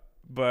about,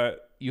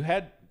 but you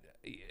had.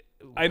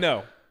 I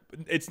know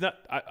it's not.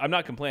 I'm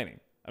not complaining.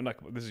 I'm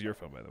not. This is your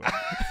phone, by the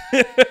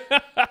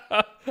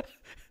way.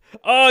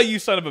 Oh, you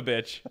son of a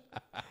bitch!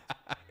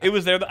 It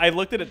was there. I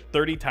looked at it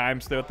 30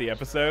 times throughout the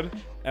episode,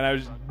 and I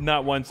was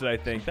not once did I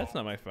think that's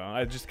not my phone.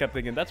 I just kept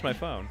thinking that's my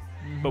phone.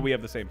 Mm-hmm. But we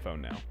have the same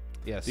phone now.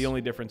 Yes. The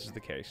only difference is the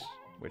case,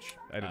 which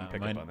I didn't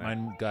pick up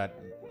on that.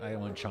 I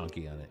went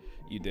chonky on it.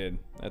 You did.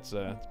 That's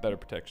better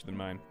protection than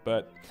mine.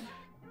 But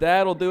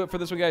that'll do it for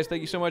this one, guys. Thank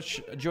you so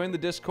much. Join the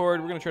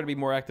Discord. We're gonna try to be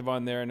more active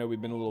on there. I know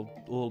we've been a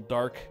little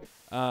dark,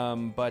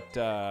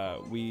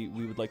 but we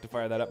would like to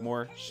fire that up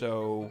more.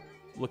 So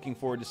looking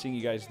forward to seeing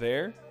you guys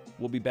there.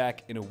 We'll be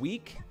back in a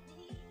week,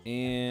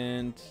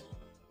 and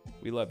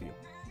we love you.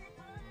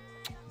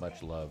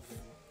 Much love.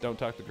 Don't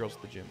talk to girls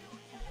at the gym.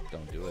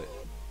 Don't do it.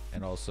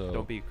 And also,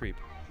 don't be a creep.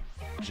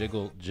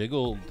 Jiggle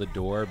the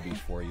door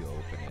before you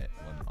open it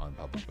on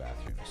public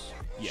bathrooms.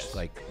 Yes. Just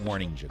like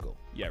warning jiggle.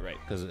 Yeah, right.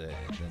 Because then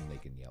they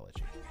can yell at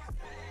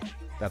you.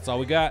 That's all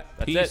we got.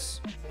 That's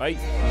Peace. it.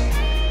 Bye.